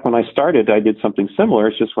back when I started, I did something similar.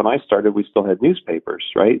 It's just when I started, we still had newspapers,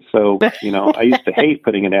 right? So I used to hate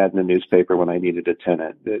putting an ad in the newspaper when I needed a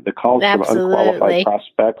tenant. The calls from unqualified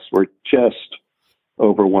prospects were just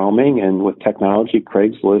overwhelming, and with technology,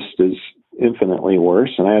 Craigslist is infinitely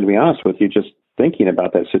worse. And I had to be honest with you, just thinking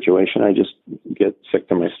about that situation, I just get sick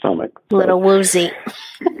to my stomach. A little woozy.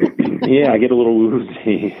 Yeah, I get a little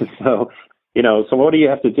woozy. So what do you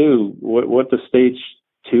have to do? What does stage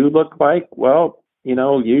 2 look like? Well,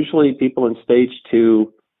 usually people in stage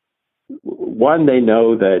 2, one, they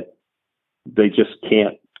know that they just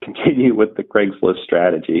can't continue with the Craigslist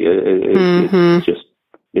strategy.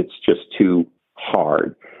 It's just too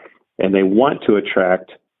hard, and they want to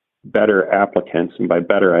attract better applicants, and by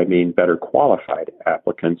better I mean better qualified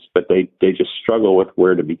applicants, but they just struggle with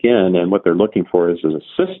where to begin. And what they're looking for is a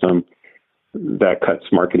system that cuts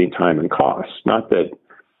marketing time and costs. Not that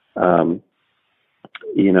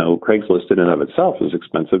Craigslist in and of itself is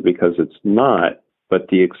expensive, because it's not, but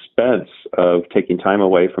the expense of taking time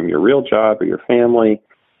away from your real job or your family,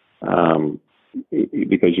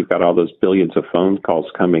 because you've got all those billions of phone calls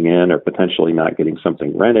coming in, or potentially not getting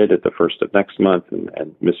something rented at the first of next month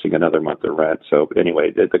and missing another month of rent. So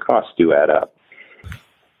anyway, the costs do add up.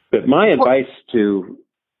 But my advice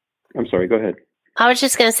I'm sorry, go ahead. I was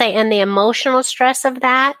just going to say, and the emotional stress of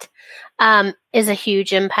that is a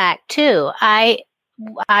huge impact too. I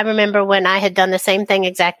remember when I had done the same thing,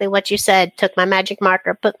 exactly what you said, took my magic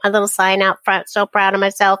marker, put my little sign out front, so proud of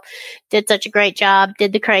myself, did such a great job,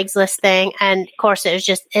 did the Craigslist thing, and of course it was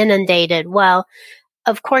just inundated. Well,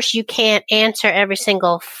 of course you can't answer every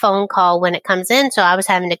single phone call when it comes in, so I was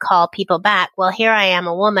having to call people back. Well, here I am,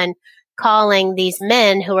 a woman, calling these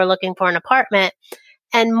men who are looking for an apartment,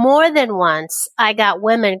 and more than once I got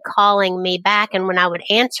women calling me back, and when I would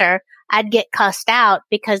answer, I'd get cussed out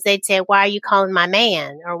because they'd say, "Why are you calling my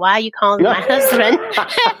man?" Or "Why are you calling my husband?"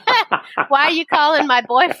 "Why are you calling my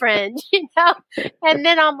boyfriend?" And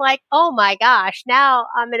then I'm like, oh my gosh, now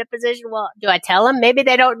I'm in a position, well, do I tell them? Maybe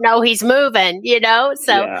they don't know he's moving,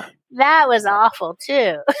 So that was awful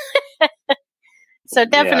too. So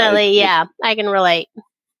definitely, I can relate.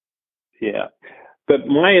 Yeah. But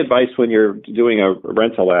my advice when you're doing a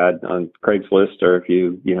rental ad on Craigslist, or if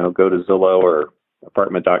you go to Zillow or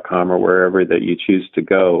apartment.com or wherever that you choose to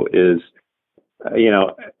go, is,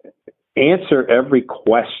 answer every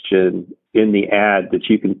question in the ad that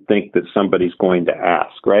you can think that somebody's going to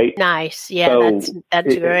ask, right? Nice. Yeah, so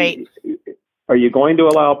that's great. Are you going to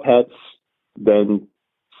allow pets? Then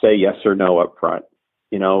say yes or no up front.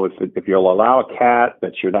 If you'll allow a cat,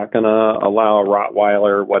 but you're not going to allow a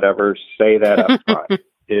Rottweiler or whatever, say that up front.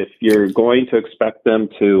 If you're going to expect them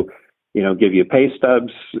to give you pay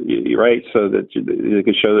stubs, right? So that you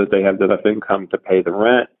can show that they have enough income to pay the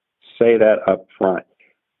rent. Say that up front.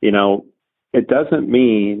 It doesn't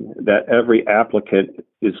mean that every applicant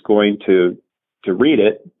is going to read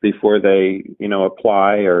it before they,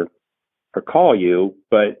 apply or call you,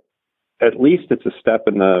 but at least it's a step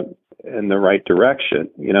in the right direction.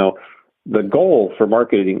 The goal for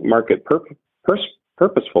market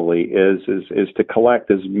purposefully is to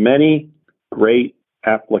collect as many great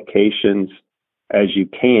applications as you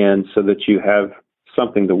can, so that you have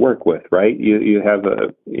something to work with, right? You have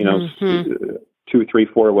a 2, 3,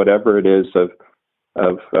 4, whatever it is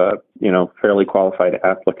of fairly qualified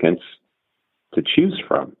applicants to choose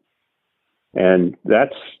from, and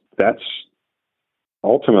that's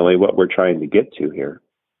ultimately what we're trying to get to here.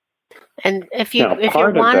 And if you're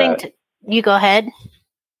wanting to, you go ahead.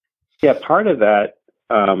 Yeah, part of that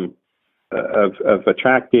of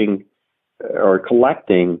attracting or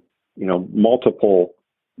collecting, multiple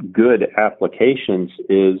good applications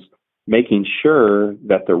is making sure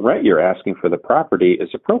that the rent you're asking for the property is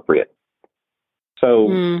appropriate.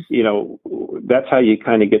 So, that's how you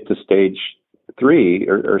kind of get to stage 3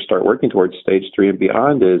 or start working towards stage 3 and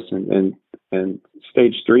beyond is, and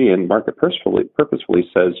stage 3 and market purposefully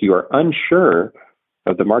says you are unsure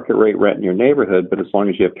of the market rate rent in your neighborhood, but as long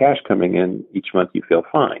as you have cash coming in each month, you feel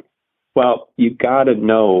fine. Well, you got to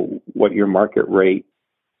know what your market rate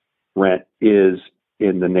rent is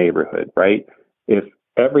in the neighborhood, right? If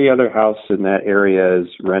every other house in that area is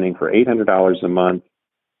renting for $800 a month,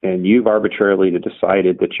 and you've arbitrarily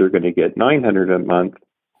decided that you're going to get $900 a month,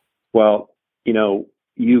 well,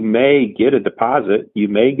 you may get a deposit, you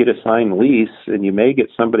may get a signed lease, and you may get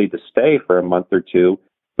somebody to stay for a month or two,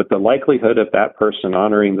 but the likelihood of that person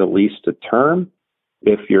honoring the lease to term,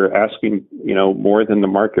 if you're asking, more than the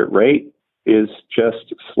market rate, is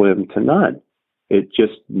just slim to none. It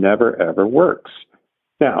just never, ever works.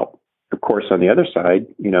 Now, of course, on the other side,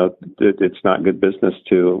 it's not good business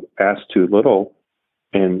to ask too little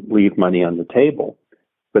and leave money on the table.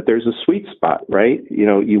 But there's a sweet spot, right?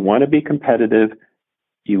 You want to be competitive.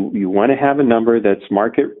 You want to have a number that's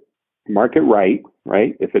market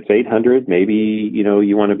right? If it's 800, maybe,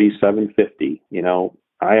 you want to be 750.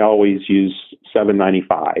 I always use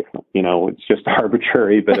 795. It's just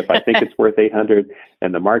arbitrary, but if I think it's worth 800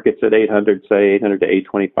 and the market's at 800, say 800 to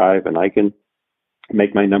 825, and I can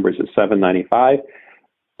make my numbers at 795,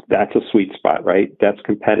 that's a sweet spot, right? That's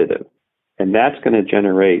competitive. And that's going to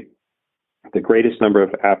generate the greatest number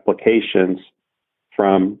of applications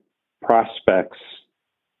from prospects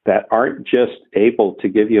that aren't just able to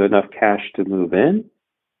give you enough cash to move in,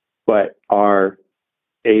 but are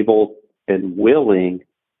able and willing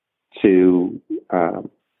to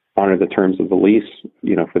honor the terms of the lease,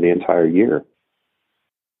 for the entire year.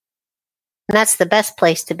 And that's the best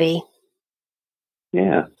place to be.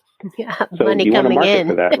 Yeah. Yeah, so money you want to coming market in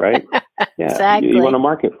for that, right? Yeah. Exactly. You want to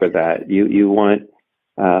market for that. You want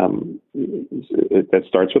that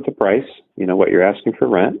starts with the price. What you're asking for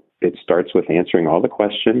rent. It starts with answering all the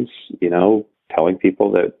questions. Telling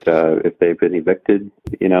people that if they've been evicted,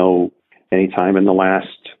 any time in the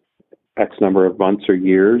last X number of months or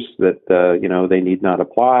years, that they need not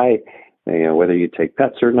apply. Whether you take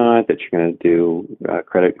pets or not, that you're going to do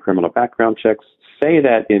credit and criminal background checks. Say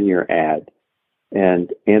that in your ad.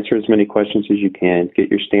 And answer as many questions as you can.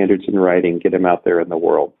 Get your standards in writing. Get them out there in the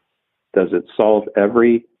world. Does it solve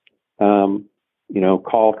every,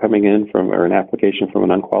 call coming in or an application from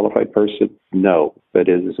an unqualified person? No, but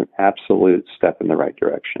it is an absolute step in the right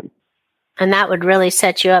direction. And that would really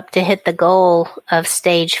set you up to hit the goal of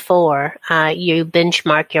stage 4. You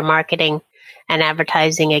benchmark your marketing and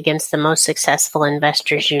advertising against the most successful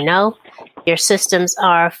investors you know. Your systems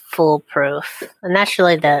are foolproof. And that's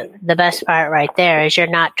really the best part right there, is you're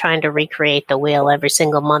not trying to recreate the wheel every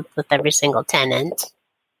single month with every single tenant.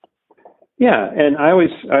 Yeah, and I always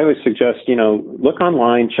suggest, look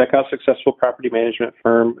online, check out successful property management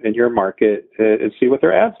firm in your market and see what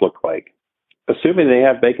their ads look like, assuming they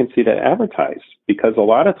have vacancy to advertise. Because a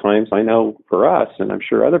lot of times, I know for us, and I'm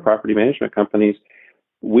sure other property management companies,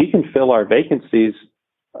 we can fill our vacancies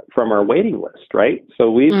from our waiting list, right? So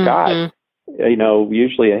we've got,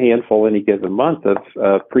 usually a handful any given month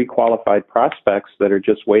of pre-qualified prospects that are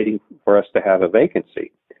just waiting for us to have a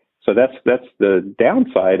vacancy. So that's the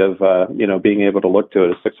downside of, being able to look to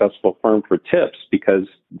a successful firm for tips, because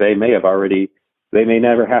they may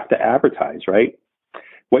never have to advertise, right?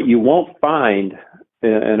 What you won't find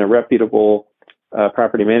in a reputable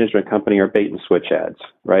property management company are bait and switch ads,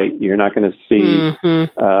 right? You're not going to see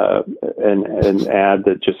an ad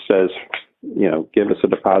that just says, give us a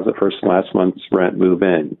deposit for last month's rent, move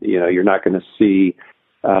in. You're not going to see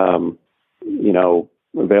available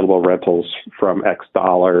rentals from X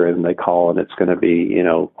dollar, and they call and it's going to be,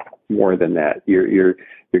 more than that. You're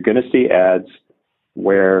going to see ads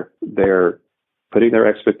where they're putting their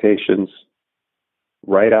expectations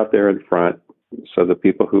right out there in front, so the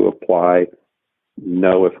people who apply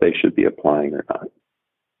know if they should be applying or not.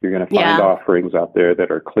 You're going to find offerings out there that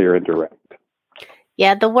are clear and direct.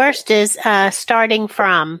 Yeah, the worst is starting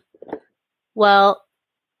from, well,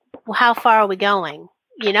 how far are we going?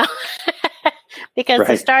 Because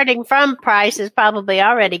the starting from price is probably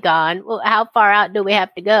already gone. Well, how far out do we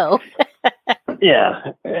have to go? Yeah,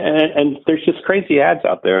 and there's just crazy ads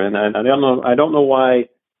out there, and I don't know why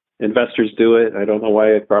investors do it. I don't know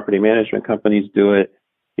why property management companies do it.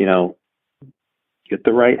 Get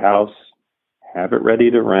the right house, have it ready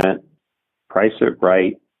to rent, price it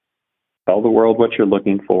right, tell the world what you're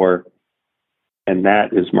looking for, and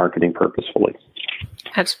that is marketing purposefully.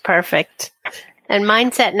 That's perfect. And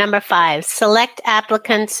mindset number 5, select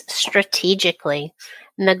applicants strategically.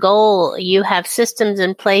 And the goal, you have systems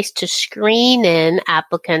in place to screen in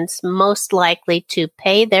applicants most likely to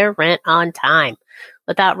pay their rent on time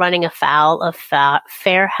without running afoul of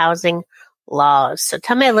fair housing laws. So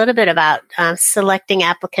tell me a little bit about selecting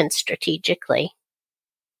applicants strategically.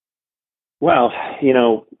 Well,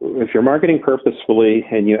 if you're marketing purposefully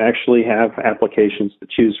and you actually have applications to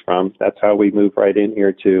choose from, that's how we move right in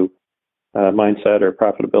here to mindset or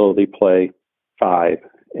profitability play 5.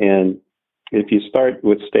 And if you start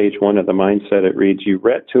with stage 1 of the mindset, it reads, you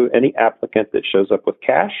rent to any applicant that shows up with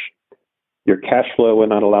cash. Your cash flow will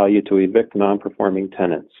not allow you to evict non-performing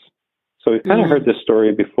tenants. So we've kind of heard this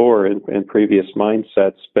story before in previous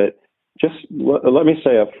mindsets, but just let me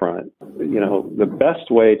say up front, the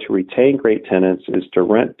best way to retain great tenants is to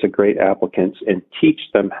rent to great applicants and teach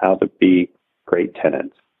them how to be great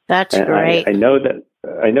tenants. That's great. I know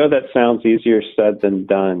that sounds easier said than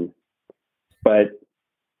done, but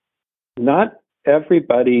not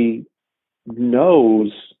everybody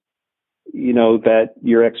knows, that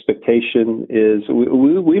your expectation is,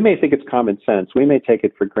 we may think it's common sense. We may take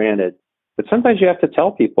it for granted, but sometimes you have to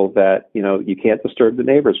tell people that, you can't disturb the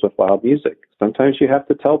neighbors with loud music. Sometimes you have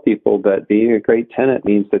to tell people that being a great tenant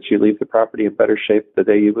means that you leave the property in better shape the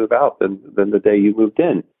day you move out than the day you moved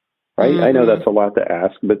in. Right? I know that's a lot to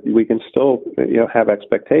ask, but we can still, have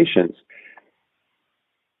expectations.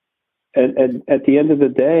 And at the end of the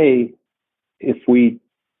day, if we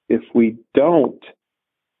don't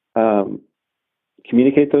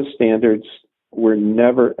communicate those standards, we're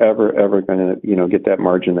never, ever, ever going to, get that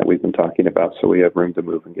margin that we've been talking about. So we have room to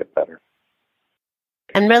move and get better.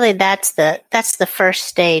 And really, that's the first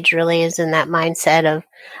stage. Really, is in that mindset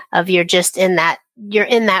of you're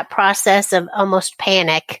in that process of almost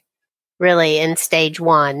panic. Really, in stage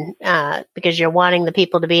 1, because you're wanting the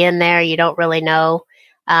people to be in there. You don't really know.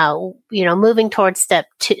 Moving towards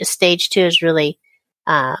stage 2 is really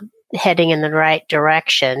heading in the right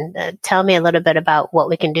direction. Tell me a little bit about what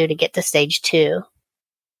we can do to get to stage 2.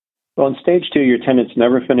 Well, in stage 2, your tenants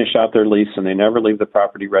never finish out their lease and they never leave the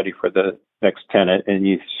property ready for the next tenant. And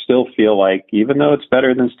you still feel like, even though it's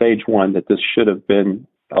better than stage 1, that this should have been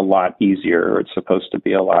a lot easier, or it's supposed to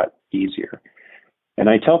be a lot easier. And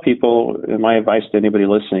I tell people, and my advice to anybody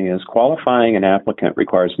listening is, qualifying an applicant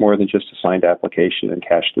requires more than just a signed application and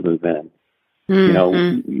cash to move in.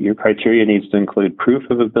 Your criteria needs to include proof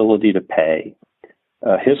of ability to pay,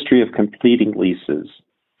 a history of completing leases,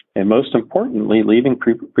 and most importantly, leaving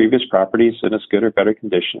previous properties in as good or better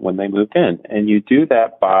condition when they moved in. And you do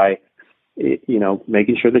that by,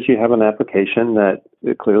 making sure that you have an application that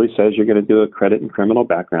clearly says you're going to do a credit and criminal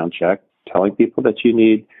background check, telling people that you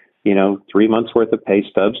need 3 months worth of pay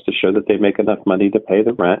stubs to show that they make enough money to pay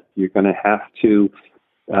the rent. You're going to have to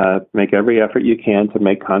make every effort you can to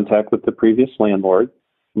make contact with the previous landlord.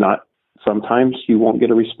 Sometimes you won't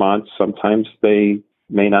get a response. Sometimes they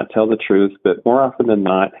may not tell the truth, but more often than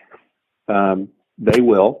not, they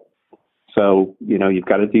will. So, you've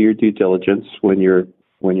got to do your due diligence when you're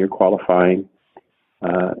qualifying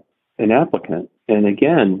an applicant. And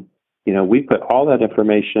again, we put all that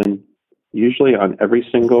information usually on every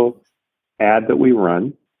single ad that we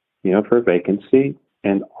run, for a vacancy,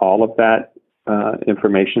 and all of that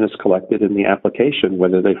information is collected in the application,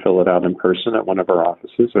 whether they fill it out in person at one of our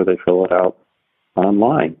offices or they fill it out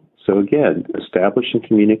online. So again, establish and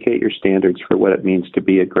communicate your standards for what it means to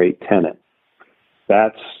be a great tenant.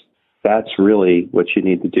 That's really what you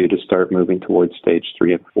need to do to start moving towards stage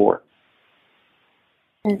 3 and 4.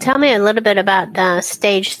 And tell me a little bit about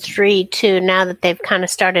stage 3 too, now that they've kind of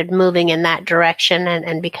started moving in that direction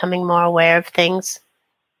and becoming more aware of things.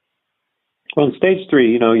 Well, in stage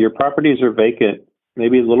 3, your properties are vacant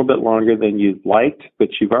maybe a little bit longer than you'd liked, but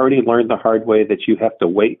you've already learned the hard way that you have to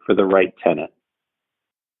wait for the right tenant.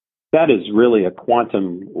 That is really a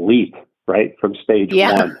quantum leap, right, from stage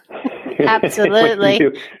one. Absolutely.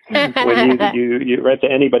 when you rent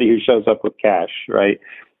to anybody who shows up with cash, right?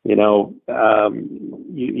 You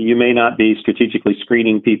may not be strategically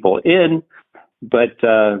screening people in, but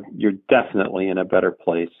you're definitely in a better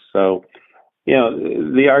place. So,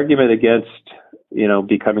 the argument against,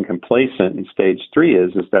 becoming complacent in stage 3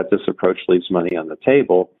 is that this approach leaves money on the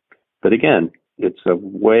table. But again, it's a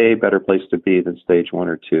way better place to be than stage 1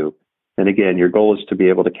 or 2. And again, your goal is to be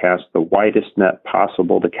able to cast the widest net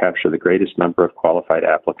possible to capture the greatest number of qualified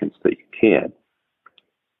applicants that you can.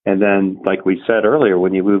 And then, like we said earlier,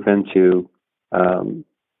 when you move into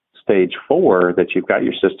stage 4, that you've got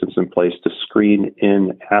your systems in place to screen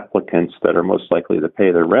in applicants that are most likely to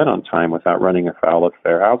pay their rent on time without running afoul of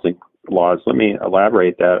fair housing laws. Let me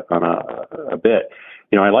elaborate that on a bit.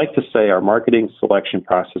 I like to say our marketing selection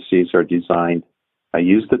processes are designed, I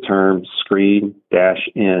use the term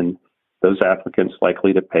screen-in those applicants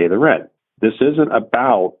likely to pay the rent. This isn't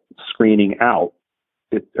about screening out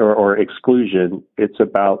or exclusion. It's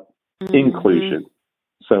about inclusion.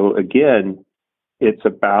 So again, it's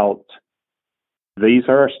about, these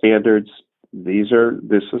are our standards. This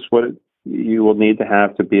is what you will need to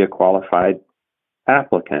have to be a qualified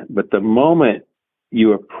applicant. But the moment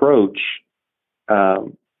you approach,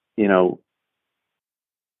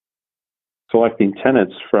 selecting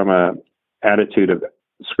tenants from a attitude of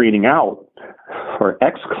screening out or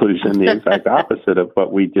exclusion, the exact opposite of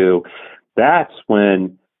what we do, that's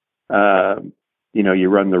when, you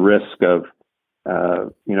run the risk of,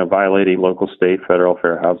 violating local, state, federal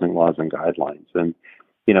fair housing laws and guidelines. And,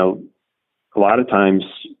 a lot of times,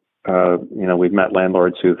 we've met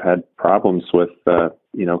landlords who've had problems with,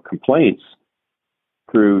 complaints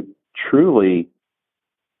through truly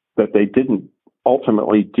that they didn't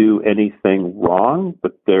ultimately do anything wrong,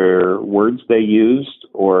 but their words they used,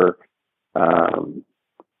 or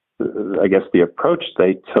I guess the approach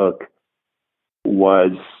they took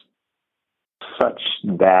was such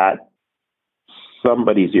that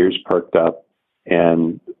somebody's ears perked up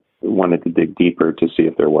and wanted to dig deeper to see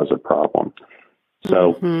if there was a problem.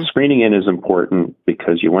 So screening in is important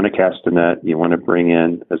because you want to cast a net, you want to bring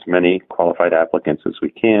in as many qualified applicants as we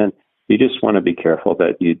can. You just want to be careful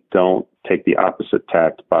that you don't take the opposite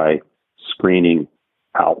tact by screening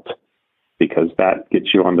out, because that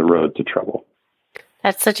gets you on the road to trouble.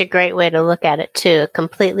 That's such a great way to look at it, too. A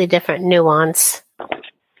completely different nuance.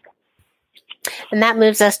 And that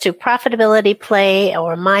moves us to profitability play,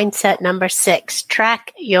 or mindset number 6,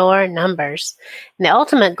 track your numbers. And the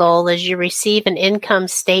ultimate goal is you receive an income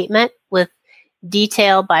statement with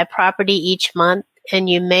detail by property each month, and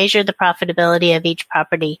you measure the profitability of each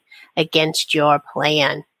property against your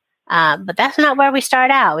plan. But that's not where we start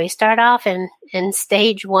out. We start off in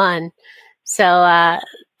stage 1. So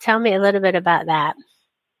tell me a little bit about that.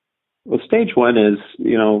 Well, stage 1 is,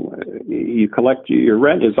 you collect, your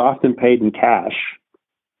rent is often paid in cash,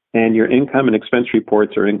 and your income and expense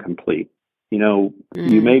reports are incomplete. You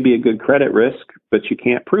may be a good credit risk, but you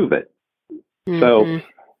can't prove it. So,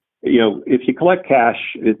 if you collect cash,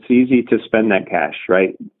 it's easy to spend that cash,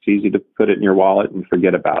 right? It's easy to put it in your wallet and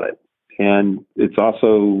forget about it. And it's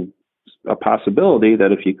also a possibility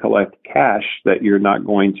that if you collect cash, that you're not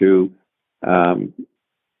going to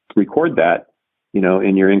record that,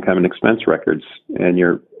 in your income and expense records, and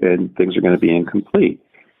things are going to be incomplete.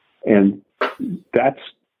 And that's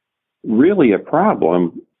really a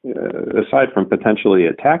problem, aside from potentially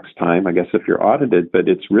a tax time, I guess, if you're audited, but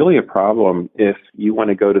it's really a problem if you want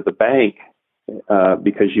to go to the bank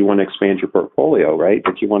because you want to expand your portfolio, right?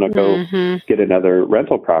 If you want to go get another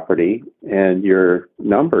rental property, and your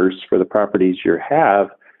numbers for the properties you have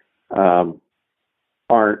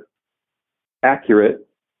aren't accurate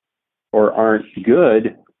or aren't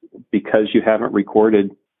good because you haven't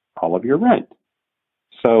recorded all of your rent.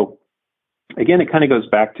 So again, it kind of goes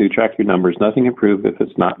back to track your numbers. Nothing improved if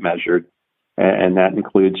it's not measured, and that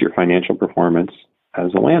includes your financial performance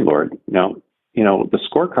as a landlord. Now, the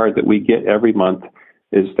scorecard that we get every month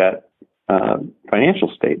is that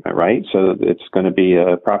financial statement, right? So it's going to be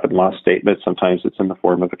a profit and loss statement. Sometimes it's in the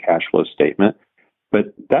form of a cash flow statement,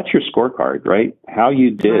 but that's your scorecard, right? How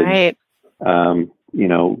you did, right.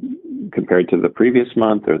 Compared to the previous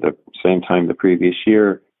month or the same time the previous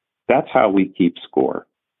year. That's how we keep score.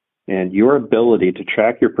 And your ability to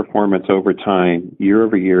track your performance over time, year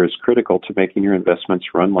over year, is critical to making your investments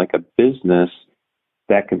run like a business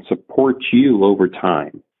that can support you over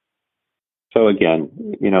time. So again,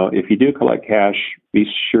 if you do collect cash, be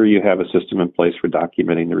sure you have a system in place for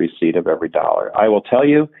documenting the receipt of every dollar. I will tell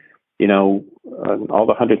you, all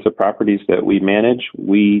the hundreds of properties that we manage,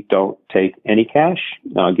 we don't take any cash.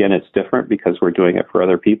 Now, again, it's different because we're doing it for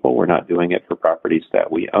other people. We're not doing it for properties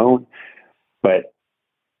that we own, but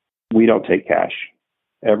we don't take cash.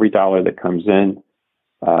 Every dollar that comes in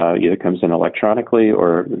either comes in electronically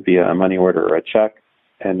or via a money order or a check,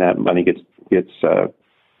 and that money gets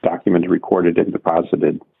documented, recorded, and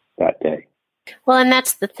deposited that day. Well, and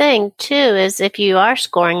that's the thing, too, is if you are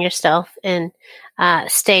scoring yourself in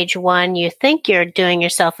stage one, you think you're doing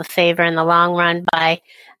yourself a favor in the long run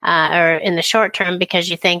or in the short term because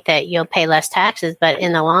you think that you'll pay less taxes. But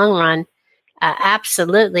in the long run,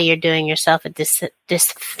 absolutely, you're doing yourself a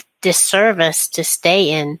disservice to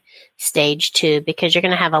stay in stage two because you're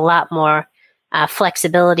going to have a lot more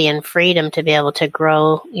flexibility and freedom to be able to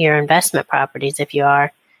grow your investment properties if you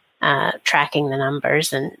are tracking the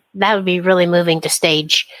numbers. And that would be really moving to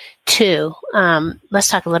stage two. Let's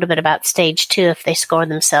talk a little bit about stage two. If they score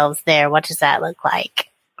themselves there, what does that look like?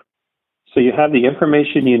 So you have the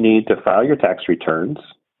information you need to file your tax returns,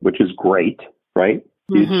 which is great, right?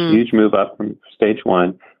 Huge move up from stage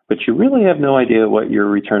one, but you really have no idea what your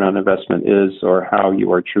return on investment is or how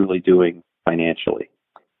you are truly doing financially.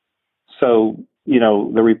 So,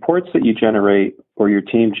 the reports that you generate or your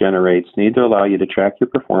team generates need to allow you to track your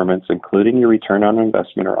performance, including your return on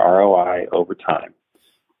investment or ROI over time.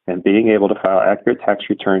 And being able to file accurate tax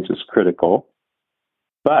returns is critical,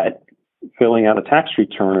 but filling out a tax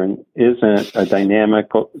return isn't a dynamic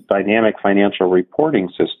financial reporting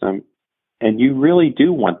system. And you really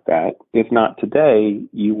do want that. If not today,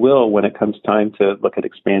 you will when it comes time to look at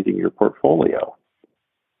expanding your portfolio.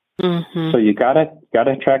 So you gotta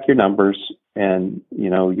track your numbers, and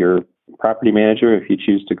your property manager, if you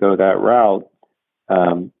choose to go that route,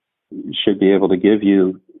 should be able to give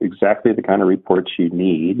you exactly the kind of reports you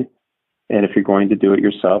need. And if you're going to do it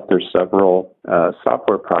yourself, there's several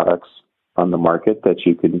software products on the market that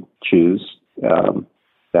you can choose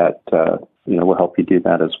that will help you do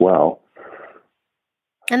that as well.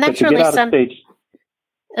 And that's really something.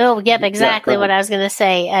 Oh, yep, exactly what I was going to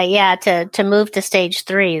say. To move to stage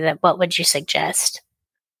three, what would you suggest?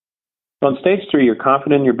 Well, in stage three, you're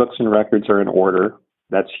confident your books and records are in order.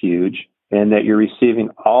 That's huge. And that you're receiving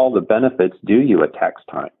all the benefits due you at tax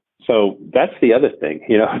time. So that's the other thing.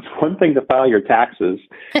 It's one thing to file your taxes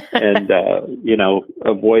and,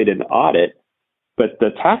 avoid an audit, but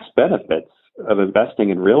the tax benefits of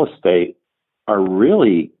investing in real estate are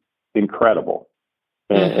really incredible.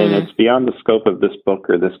 And it's beyond the scope of this book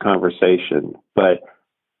or this conversation. But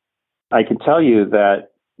I can tell you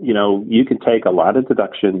that, you can take a lot of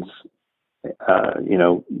deductions.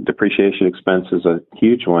 Depreciation expense is a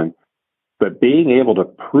huge one. But being able to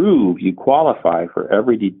prove you qualify for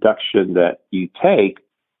every deduction that you take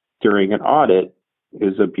during an audit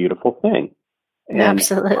is a beautiful thing. And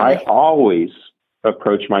absolutely. I always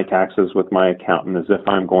approach my taxes with my accountant as if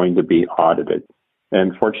I'm going to be audited.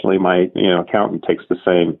 And fortunately, my accountant takes the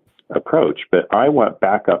same approach. But I want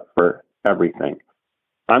backup for everything.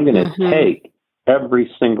 I'm going to take every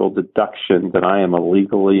single deduction that I am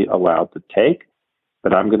legally allowed to take,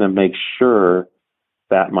 but I'm going to make sure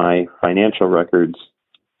that my financial records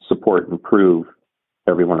support and prove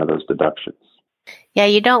every one of those deductions. Yeah,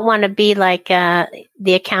 you don't want to be like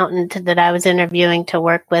the accountant that I was interviewing to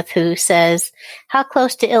work with who says, "How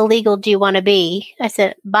close to illegal do you want to be?" I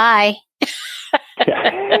said, "Bye."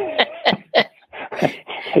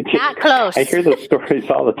 Not close. I hear those stories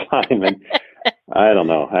all the time, and I don't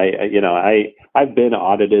know. I've been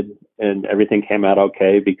audited, and everything came out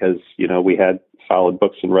okay because we had solid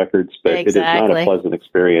books and records, but It is not a pleasant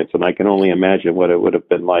experience, and I can only imagine what it would have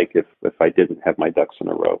been like if I didn't have my ducks in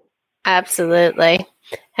a row. Absolutely.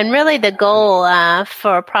 And really the goal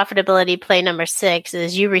for Profitability Play number 6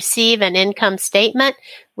 is you receive an income statement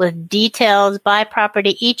with details by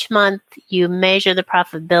property each month. You measure the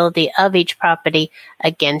profitability of each property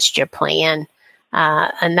against your plan.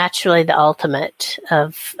 And that's really the ultimate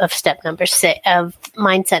of step number 6, of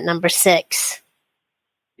mindset number 6.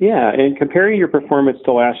 Yeah, and comparing your performance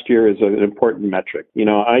to last year is an important metric.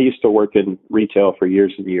 I used to work in retail for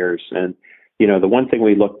years and years, and the one thing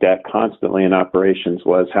we looked at constantly in operations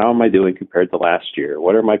was how am I doing compared to last year?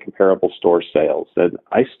 What are my comparable store sales? And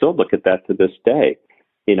I still look at that to this day.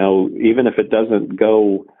 Even if it doesn't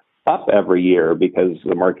go up every year because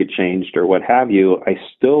the market changed or what have you, I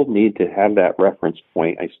still need to have that reference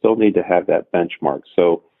point. I still need to have that benchmark.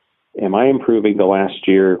 So am I improving the last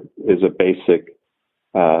year is a basic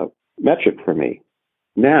metric for me.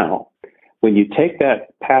 Now, when you take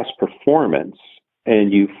that past performance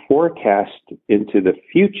and you forecast into the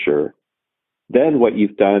future, then what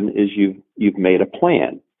you've done is you've made a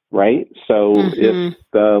plan, right? So if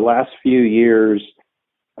the last few years,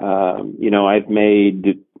 I've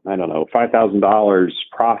made, I don't know, $5,000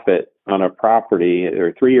 profit on a property,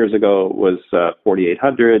 or 3 years ago it was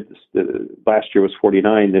 4,800. Last year was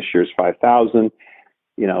 49. This year's 5,000.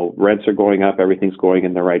 Rents are going up. Everything's going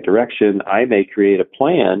in the right direction. I may create a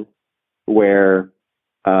plan where,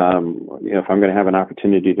 if I'm going to have an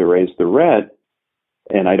opportunity to raise the rent,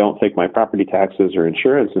 and I don't think my property taxes or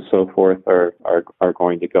insurance and so forth are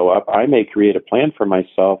going to go up, I may create a plan for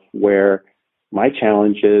myself where my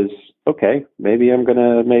challenge is, okay, maybe I'm going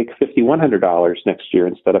to make $5,100 next year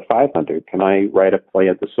instead of $500. Can I write a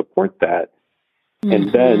plan to support that?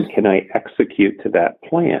 And then can I execute to that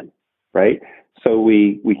plan, right? So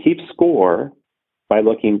we keep score by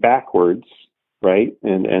looking backwards, right,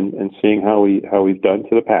 and seeing how we've done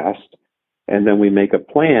to the past, and then we make a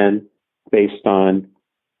plan based on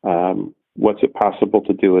what's it possible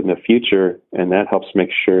to do in the future, and that helps make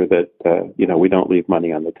sure that we don't leave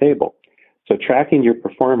money on the table. So tracking your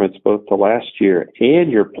performance both to last year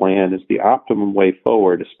and your plan is the optimum way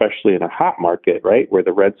forward, especially in a hot market, right, where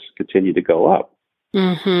the rents continue to go up.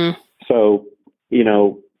 So,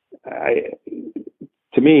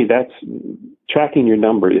 to me, that's tracking your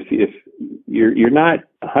numbers. If you're not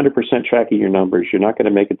 100% tracking your numbers, you're not going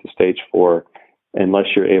to make it to stage 4 unless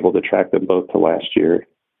you're able to track them both to last year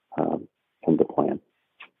and the plan.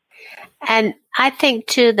 And I think,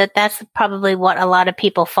 too, that that's probably what a lot of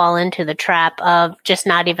people fall into, the trap of just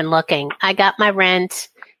not even looking. I got my rent,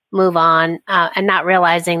 move on, and not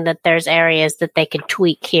realizing that there's areas that they could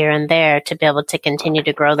tweak here and there to be able to continue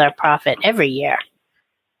to grow their profit every year.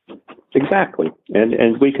 Exactly.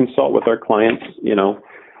 And we consult with our clients, on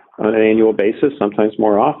an annual basis, sometimes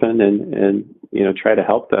more often, and try to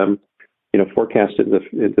help them, forecast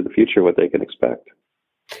into the future what they can expect.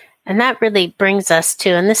 And that really brings us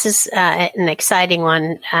to, and this is an exciting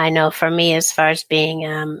one, I know for me as far as being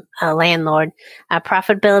a landlord,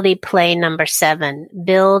 profitability play number 7,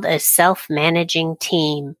 build a self-managing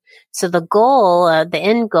team. So the goal, the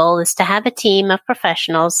end goal is to have a team of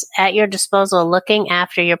professionals at your disposal looking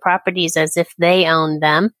after your properties as if they own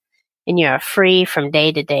them, and you're free from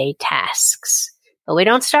day-to-day tasks. But we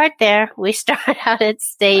don't start there. We start out at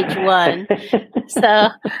stage 1. So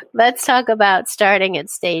let's talk about starting at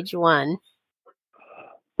stage 1.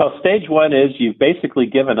 Well, stage 1 is you've basically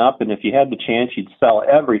given up, and if you had the chance, you'd sell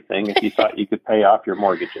everything if you thought you could pay off your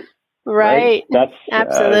mortgages. Right? That's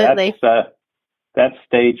absolutely. That's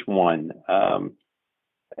stage 1.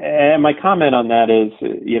 And my comment on that is,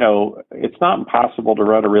 it's not impossible to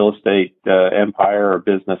run a real estate empire or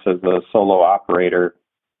business as a solo operator,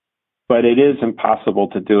 but it is impossible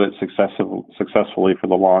to do it successfully for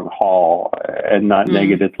the long haul and not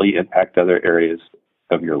negatively impact other areas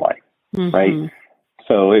of your life, right?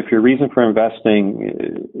 So if your reason for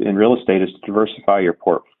investing in real estate is to diversify your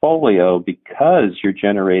portfolio because you're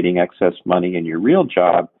generating excess money in your real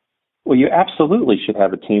job, well, you absolutely should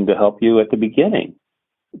have a team to help you at the beginning.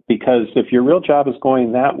 Because if your real job is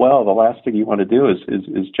going that well, the last thing you want to do is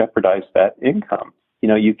jeopardize that income.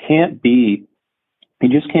 You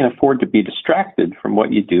just can't afford to be distracted from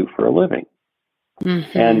what you do for a living.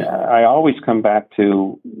 And I always come back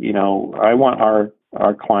to, I want our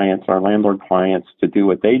clients, our landlord clients, to do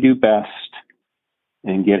what they do best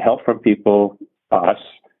and get help from people, us,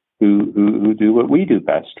 who do what we do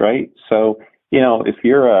best, right? So, if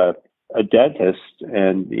you're a dentist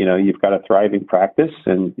and, you've got a thriving practice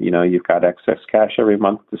and, you've got excess cash every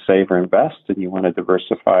month to save or invest and you want to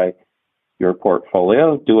diversify your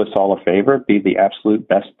portfolio, do us all a favor, be the absolute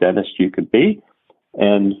best dentist you could be,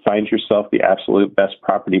 and find yourself the absolute best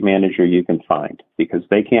property manager you can find, because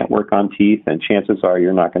they can't work on teeth, and chances are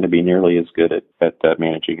you're not going to be nearly as good at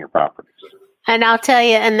managing your properties. And I'll tell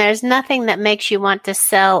you, and there's nothing that makes you want to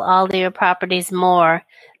sell all of your properties more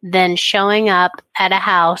than showing up at a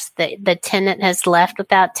house that the tenant has left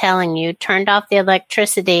without telling you, turned off the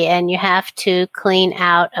electricity, and you have to clean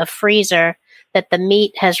out a freezer that the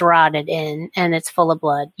meat has rotted in and it's full of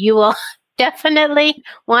blood. You will definitely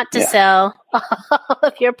want to sell all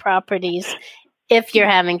of your properties if you're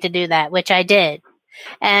having to do that, which I did.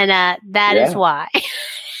 And that is why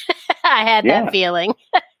I had that feeling.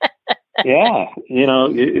 That's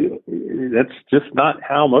just not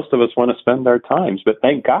how most of us want to spend our times. But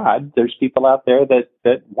thank God there's people out there that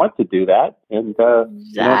want to do that. And it's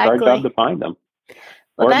our job to find them.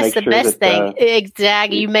 Well, that's the best thing.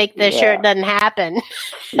 Exactly. You make sure it doesn't happen.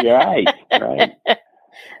 Right.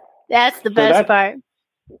 That's the best part.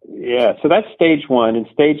 Yeah, so that's stage one. In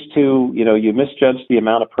stage two, you misjudge the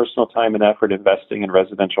amount of personal time and effort investing in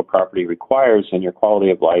residential property requires, and your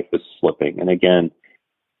quality of life is slipping. And again,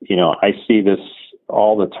 I see this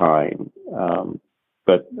all the time.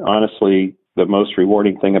 But honestly, the most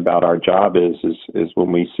rewarding thing about our job is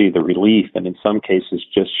when we see the relief, and in some cases,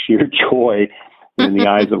 just sheer joy in the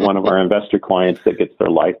eyes of one of our investor clients that gets their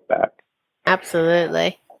life back.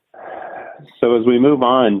 Absolutely. So as we move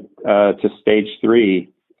on to stage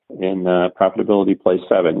three in Profitability Play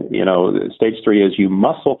 7, stage three is you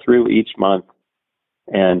muscle through each month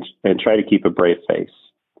and try to keep a brave face.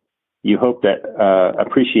 You hope that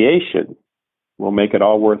appreciation will make it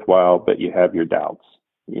all worthwhile, but you have your doubts.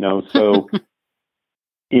 So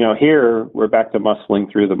here we're back to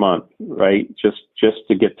muscling through the month, right? Just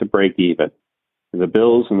to get to break even. The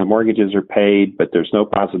bills and the mortgages are paid, but there's no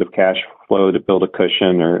positive cash flow to build a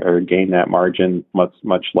cushion or gain that margin,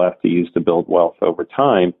 much left to use to build wealth over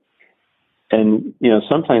time. And,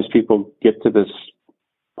 sometimes people get to this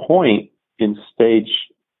point in stage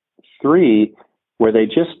three where they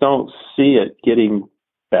just don't see it getting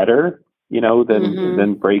better,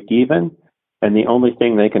 than break even. And the only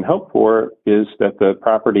thing they can hope for is that the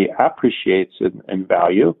property appreciates in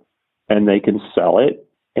value and they can sell it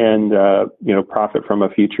and, profit from a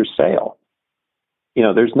future sale.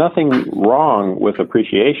 There's nothing wrong with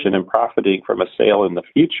appreciation and profiting from a sale in the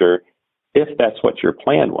future if that's what your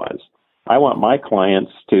plan was. I want my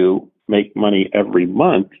clients to make money every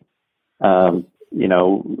month, that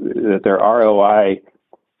their ROI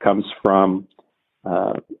comes from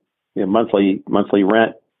monthly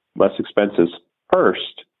rent, less expenses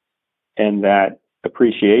first, and that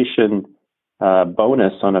appreciation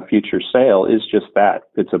bonus on a future sale is just that.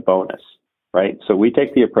 It's a bonus, right? So we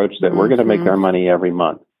take the approach that we're going to make our money every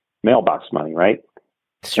month, mailbox money, right?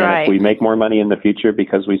 That's and right. If we make more money in the future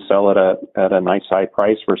because we sell it at a nice high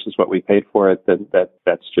price versus what we paid for it, then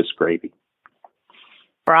that's just gravy.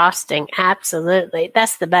 Frosting, absolutely.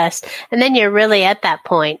 That's the best. And then you're really at that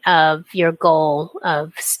point of your goal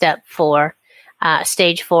of step 4,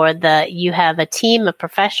 stage 4. You have a team of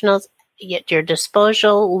professionals at your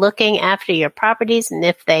disposal looking after your properties, and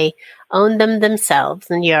if they own them themselves,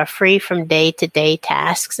 then you are free from day-to-day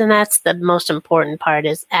tasks. And that's the most important part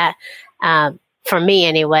is for me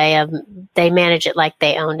anyway, they manage it like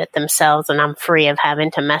they own it themselves, and I'm free of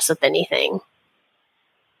having to mess with anything.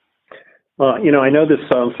 Well, I know this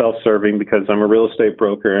sounds self-serving because I'm a real estate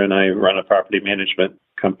broker and I run a property management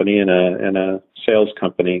company and a sales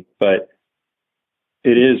company, but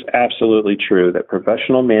it is absolutely true that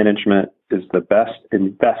professional management is the best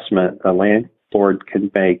investment a landlord can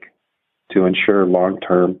make to ensure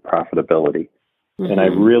long-term profitability. Mm-hmm. And I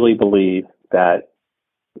really believe that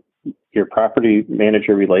your property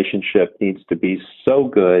manager relationship needs to be so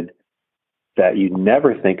good that you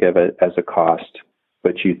never think of it as a cost,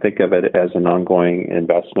 but you think of it as an ongoing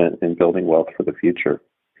investment in building wealth for the future.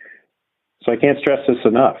 So I can't stress this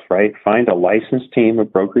enough, right? Find a licensed team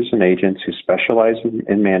of brokers and agents who specialize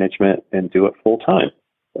in management and do it full time.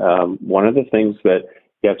 One of the things that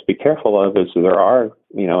you have to be careful of is there are,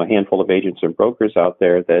 a handful of agents and brokers out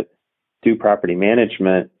there that do property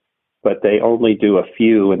management, but they only do a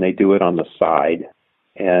few and they do it on the side.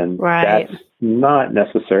 And right. That's not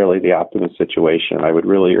necessarily the optimum situation. I would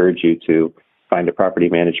really urge you to find a property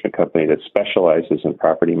management company that specializes in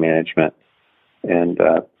property management and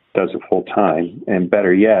does it full time. And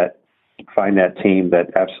better yet, find that team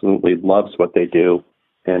that absolutely loves what they do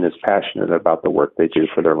and is passionate about the work they do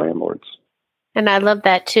for their landlords. And I love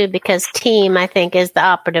that too, because team, I think, is the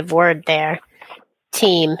operative word there.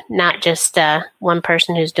 Team, not just one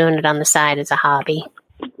person who's doing it on the side as a hobby.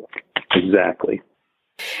 Exactly.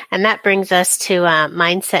 And that brings us to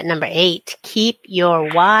mindset number 8. Keep your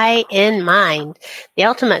why in mind. The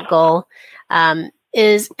ultimate goal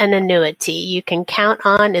is an annuity you can count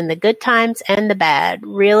on in the good times and the bad.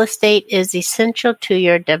 Real estate is essential to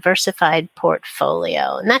your diversified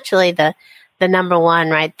portfolio. And that's really the number one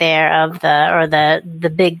right there of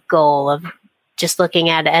the big goal of just looking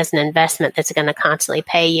at it as an investment that's going to constantly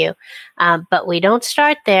pay you. But we don't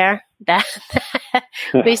start there.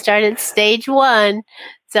 We start at stage 1.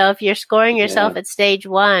 So if you're scoring yourself at stage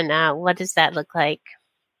 1, what does that look like?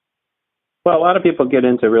 Well, a lot of people get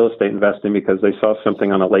into real estate investing because they saw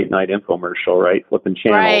something on a late night infomercial, right? Flipping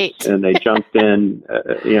channels. Right. And they jumped in,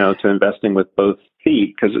 to investing with both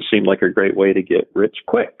feet because it seemed like a great way to get rich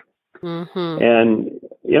quick. Mm-hmm. And,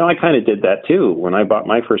 I kind of did that too. When I bought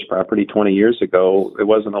my first property 20 years ago, it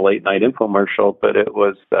wasn't a late night infomercial, but it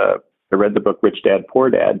was, I read the book Rich Dad, Poor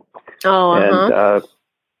Dad. Oh, uh-huh.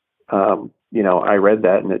 And, I read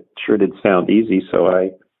that and it sure did sound easy. So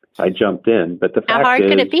I I jumped in. But the How fact hard is,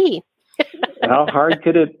 could it be? how hard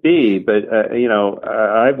could it be? But,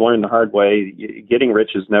 I've learned the hard way. Getting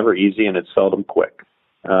rich is never easy, and it's seldom quick.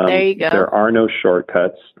 There you go. There are no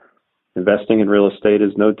shortcuts. Investing in real estate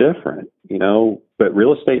is no different, but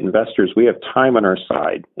real estate investors, we have time on our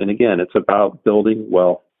side. And again, it's about building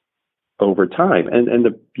wealth over time. And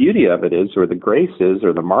the beauty of it is, or the grace is,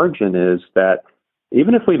 or the margin is that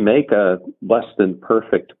even if we make a less than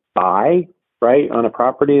perfect buy, right, on a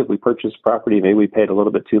property, if we purchase property, maybe we paid a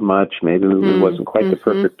little bit too much, maybe it wasn't quite the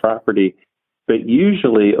perfect property, but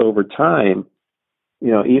usually over time,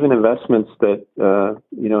 even investments that,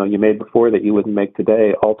 you made before that you wouldn't make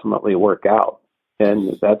today ultimately work out.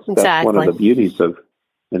 And that's one of the beauties of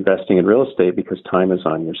investing in real estate, because time is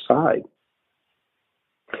on your side.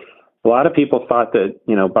 A lot of people thought that,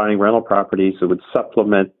 buying rental properties, it would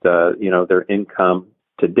supplement, their income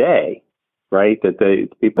today, right? That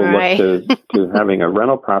people look to having a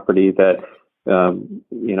rental property that,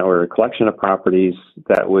 or a collection of properties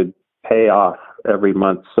that would pay off every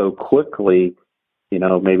month so quickly.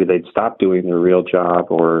 Maybe they'd stop doing their real job,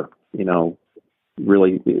 or,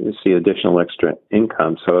 really see additional extra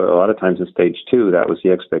income. So a lot of times in stage 2, that was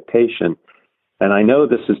the expectation. And I know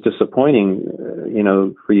this is disappointing,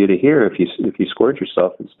 for you to hear if you scored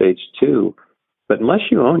yourself in stage 2. But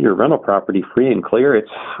unless you own your rental property free and clear,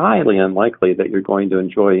 it's highly unlikely that you're going to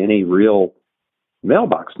enjoy any real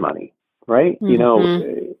mailbox money, right?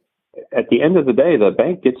 Mm-hmm. At the end of the day, the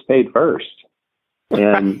bank gets paid first.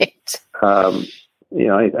 And,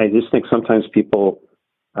 I just think sometimes people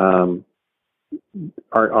aren't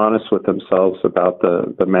honest with themselves about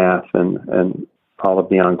the math and all of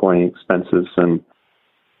the ongoing expenses and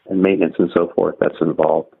maintenance and so forth that's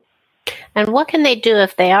involved. And what can they do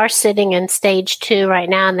if they are sitting in stage 2 right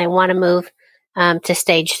now and they want to move to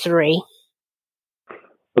stage 3?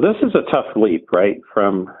 Well, this is a tough leap, right,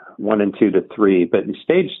 from 1 and 2 to 3. But in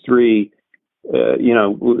stage 3,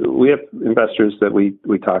 we have investors that we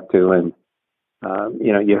talk to, and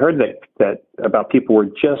you heard that about people were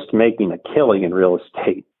just making a killing in real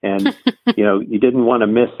estate, and you didn't want to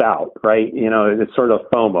miss out, right? It's sort of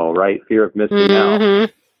FOMO, right? Fear of missing out.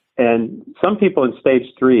 And some people in stage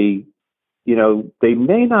 3, they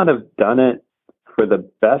may not have done it for the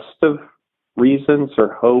best of reasons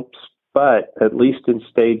or hopes, but at least in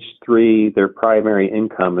stage 3, their primary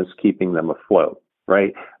income is keeping them afloat,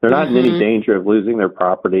 right? They're not in any danger of losing their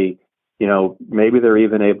property. Maybe they're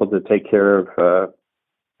even able to take care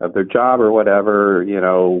of their job or whatever,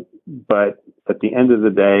 but at the end of the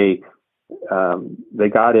day, they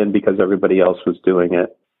got in because everybody else was doing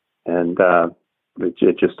it, and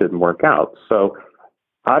it just didn't work out. So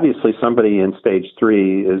obviously somebody in stage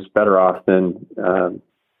 3 is better off than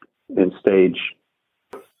in stage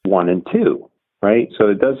 1 and 2, right? So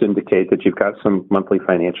it does indicate that you've got some monthly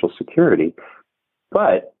financial security.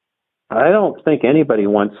 But I don't think anybody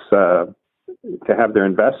wants to have their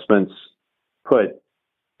investments put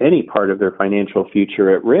any part of their financial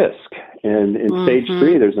future at risk. And in stage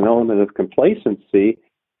 3, there's an element of complacency,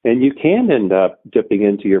 and you can end up dipping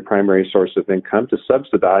into your primary source of income to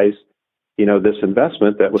subsidize, this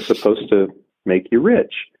investment that was supposed to make you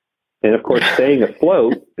rich. And of course, staying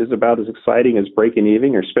afloat is about as exciting as breaking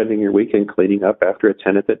even or spending your weekend cleaning up after a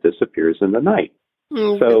tenant that disappears in the night.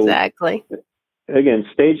 So, exactly. Again,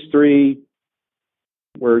 stage 3,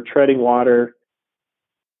 we're treading water,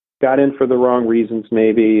 got in for the wrong reasons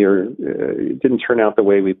maybe, or it didn't turn out the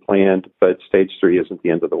way we planned, but stage 3 isn't the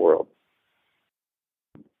end of the world.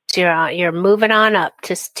 So you're moving on up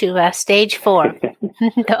to stage 4,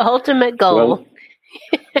 the ultimate goal.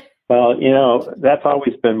 Well, that's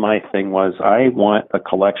always been my thing, was I want a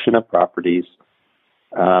collection of properties.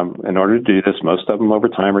 In order to do this, most of them over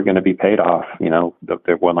time are going to be paid off.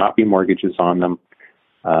 There will not be mortgages on them.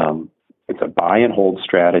 It's a buy and hold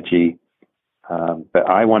strategy. But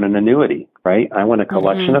I want an annuity, right? I want a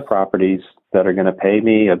collection of properties that are going to pay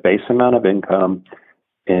me a base amount of income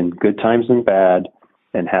in good times and bad,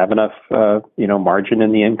 and have enough, margin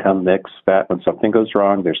in the income mix that when something goes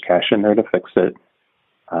wrong, there's cash in there to fix it.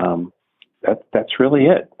 That's really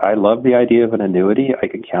it. I love the idea of an annuity I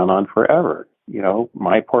can count on forever.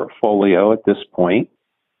 My portfolio at this point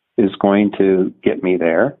is going to get me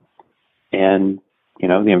there. And,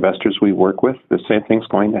 the investors we work with, the same thing's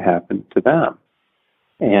going to happen to them.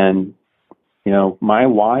 And, my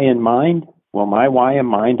why in mind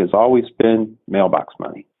has always been mailbox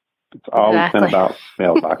money. It's always been about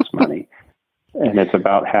mailbox money. And it's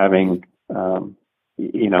about having,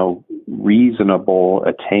 reasonable,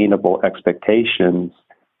 attainable expectations,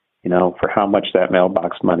 for how much that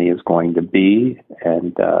mailbox money is going to be,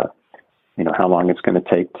 and, how long it's going to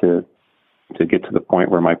take to to get to the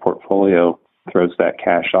point where my portfolio throws that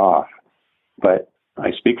cash off. But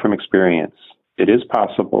I speak from experience. It is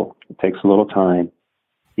possible. It takes a little time.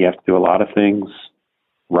 You have to do a lot of things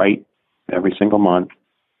right every single month,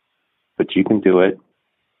 but you can do it.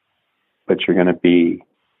 But you're going to be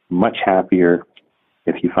much happier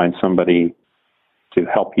if you find somebody to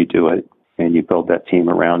help you do it and you build that team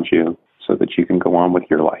around you so that you can go on with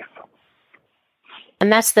your life.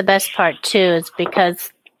 And that's the best part, too, is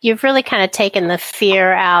because you've really kind of taken the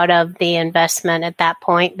fear out of the investment at that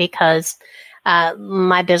point, because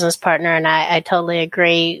my business partner and I totally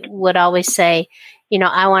agree, would always say,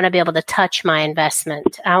 I want to be able to touch my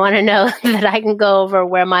investment. I want to know that I can go over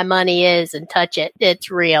where my money is and touch it. It's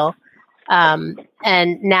real.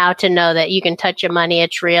 And now to know that you can touch your money,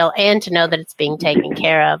 it's real, and to know that it's being taken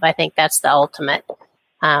care of, I think that's the ultimate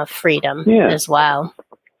freedom as well.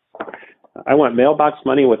 I want mailbox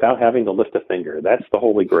money without having to lift a finger. That's the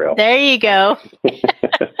holy grail. There you go.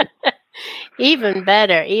 Even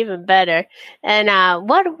better, even better. And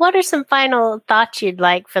what are some final thoughts you'd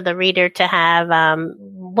like for the reader to have?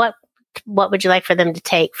 What would you like for them to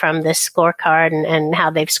take from this scorecard and how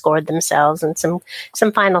they've scored themselves, and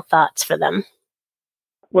some final thoughts for them?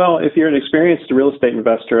 Well, if you're an experienced real estate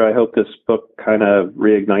investor, I hope this book kind of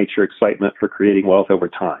reignites your excitement for creating wealth over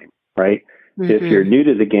time, right? Mm-hmm. If you're new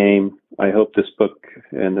to the game, I hope this book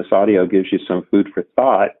and this audio gives you some food for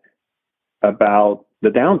thought about the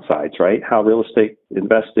downsides, right? How real estate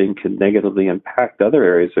investing can negatively impact other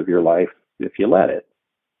areas of your life if you let it.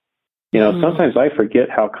 Sometimes I forget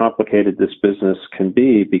how complicated this business can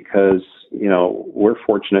be because, we're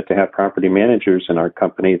fortunate to have property managers in our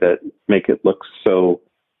company that make it look so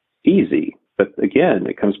easy. But again,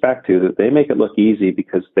 it comes back to that they make it look easy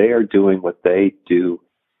because they are doing what they do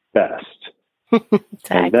best. Exactly.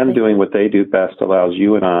 And them doing what they do best allows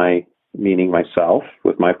you and I, meaning myself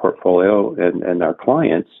with my portfolio and our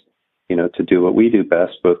clients, to do what we do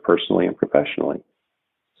best, both personally and professionally.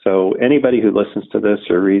 So anybody who listens to this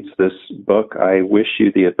or reads this book, I wish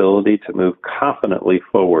you the ability to move confidently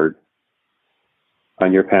forward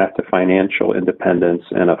on your path to financial independence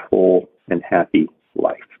and a full and happy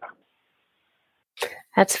life.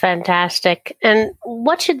 That's fantastic. And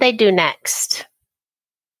what should they do next?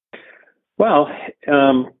 Well,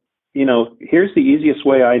 here's the easiest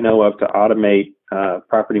way I know of to automate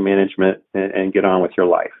property management and get on with your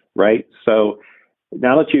life, right? So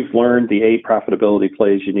now that you've learned the 8 profitability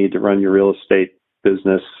plays you need to run your real estate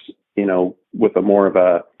business, with a more of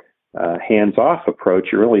a hands-off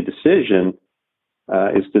approach, your only decision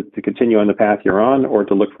is to continue on the path you're on or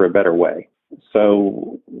to look for a better way.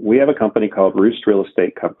 So we have a company called Roost Real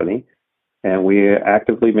Estate Company, and we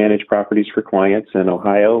actively manage properties for clients in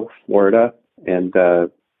Ohio, Florida, and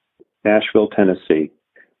Nashville, Tennessee.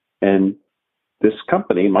 And this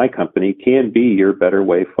company, my company, can be your better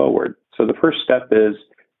way forward. So the first step is,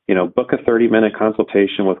 book a 30-minute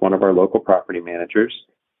consultation with one of our local property managers.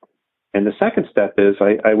 And the second step is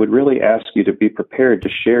I would really ask you to be prepared to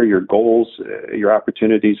share your goals, your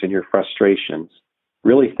opportunities, and your frustrations.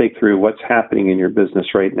 Really think through what's happening in your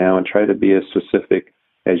business right now and try to be as specific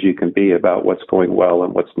as you can be about what's going well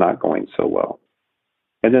and what's not going so well.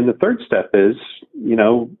 And then the third step is,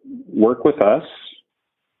 work with us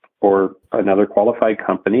or another qualified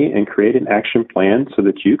company and create an action plan so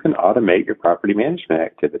that you can automate your property management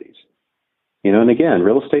activities. And again,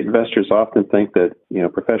 real estate investors often think that,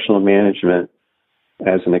 professional management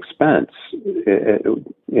as an expense, and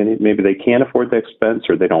maybe they can't afford the expense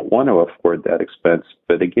or they don't want to afford that expense.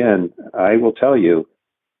 But again, I will tell you,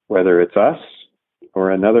 whether it's us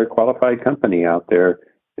or another qualified company out there,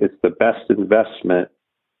 it's the best investment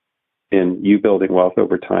in you building wealth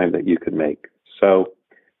over time that you can make. So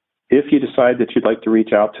if you decide that you'd like to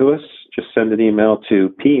reach out to us, just send an email to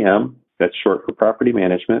PM, that's short for property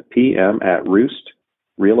management,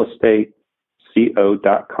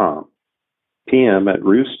 PM@roostrealestateco.com.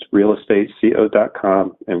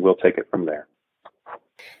 PM@roostrealestateco.com, and we'll take it from there.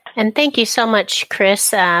 And thank you so much,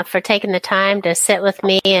 Chris, for taking the time to sit with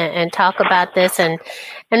me and talk about this and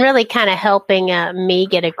really kind of helping me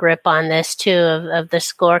get a grip on this, too, of the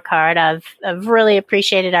scorecard. I've really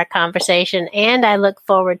appreciated our conversation, and I look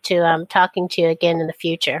forward to talking to you again in the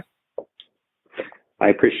future. I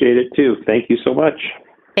appreciate it, too. Thank you so much.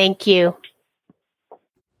 Thank you.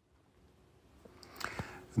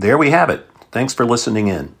 There we have it. Thanks for listening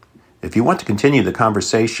in. If you want to continue the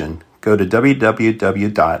conversation, go to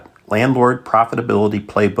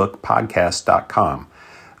www.landlordprofitabilityplaybookpodcast.com.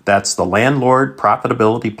 That's the Landlord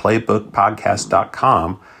Profitability Playbook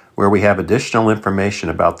Podcast.com, where we have additional information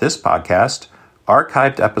about this podcast,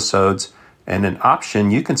 archived episodes, and an option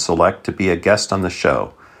you can select to be a guest on the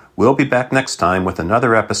show. We'll be back next time with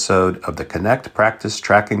another episode of the Connect, Practice,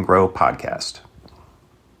 Track, and Grow podcast.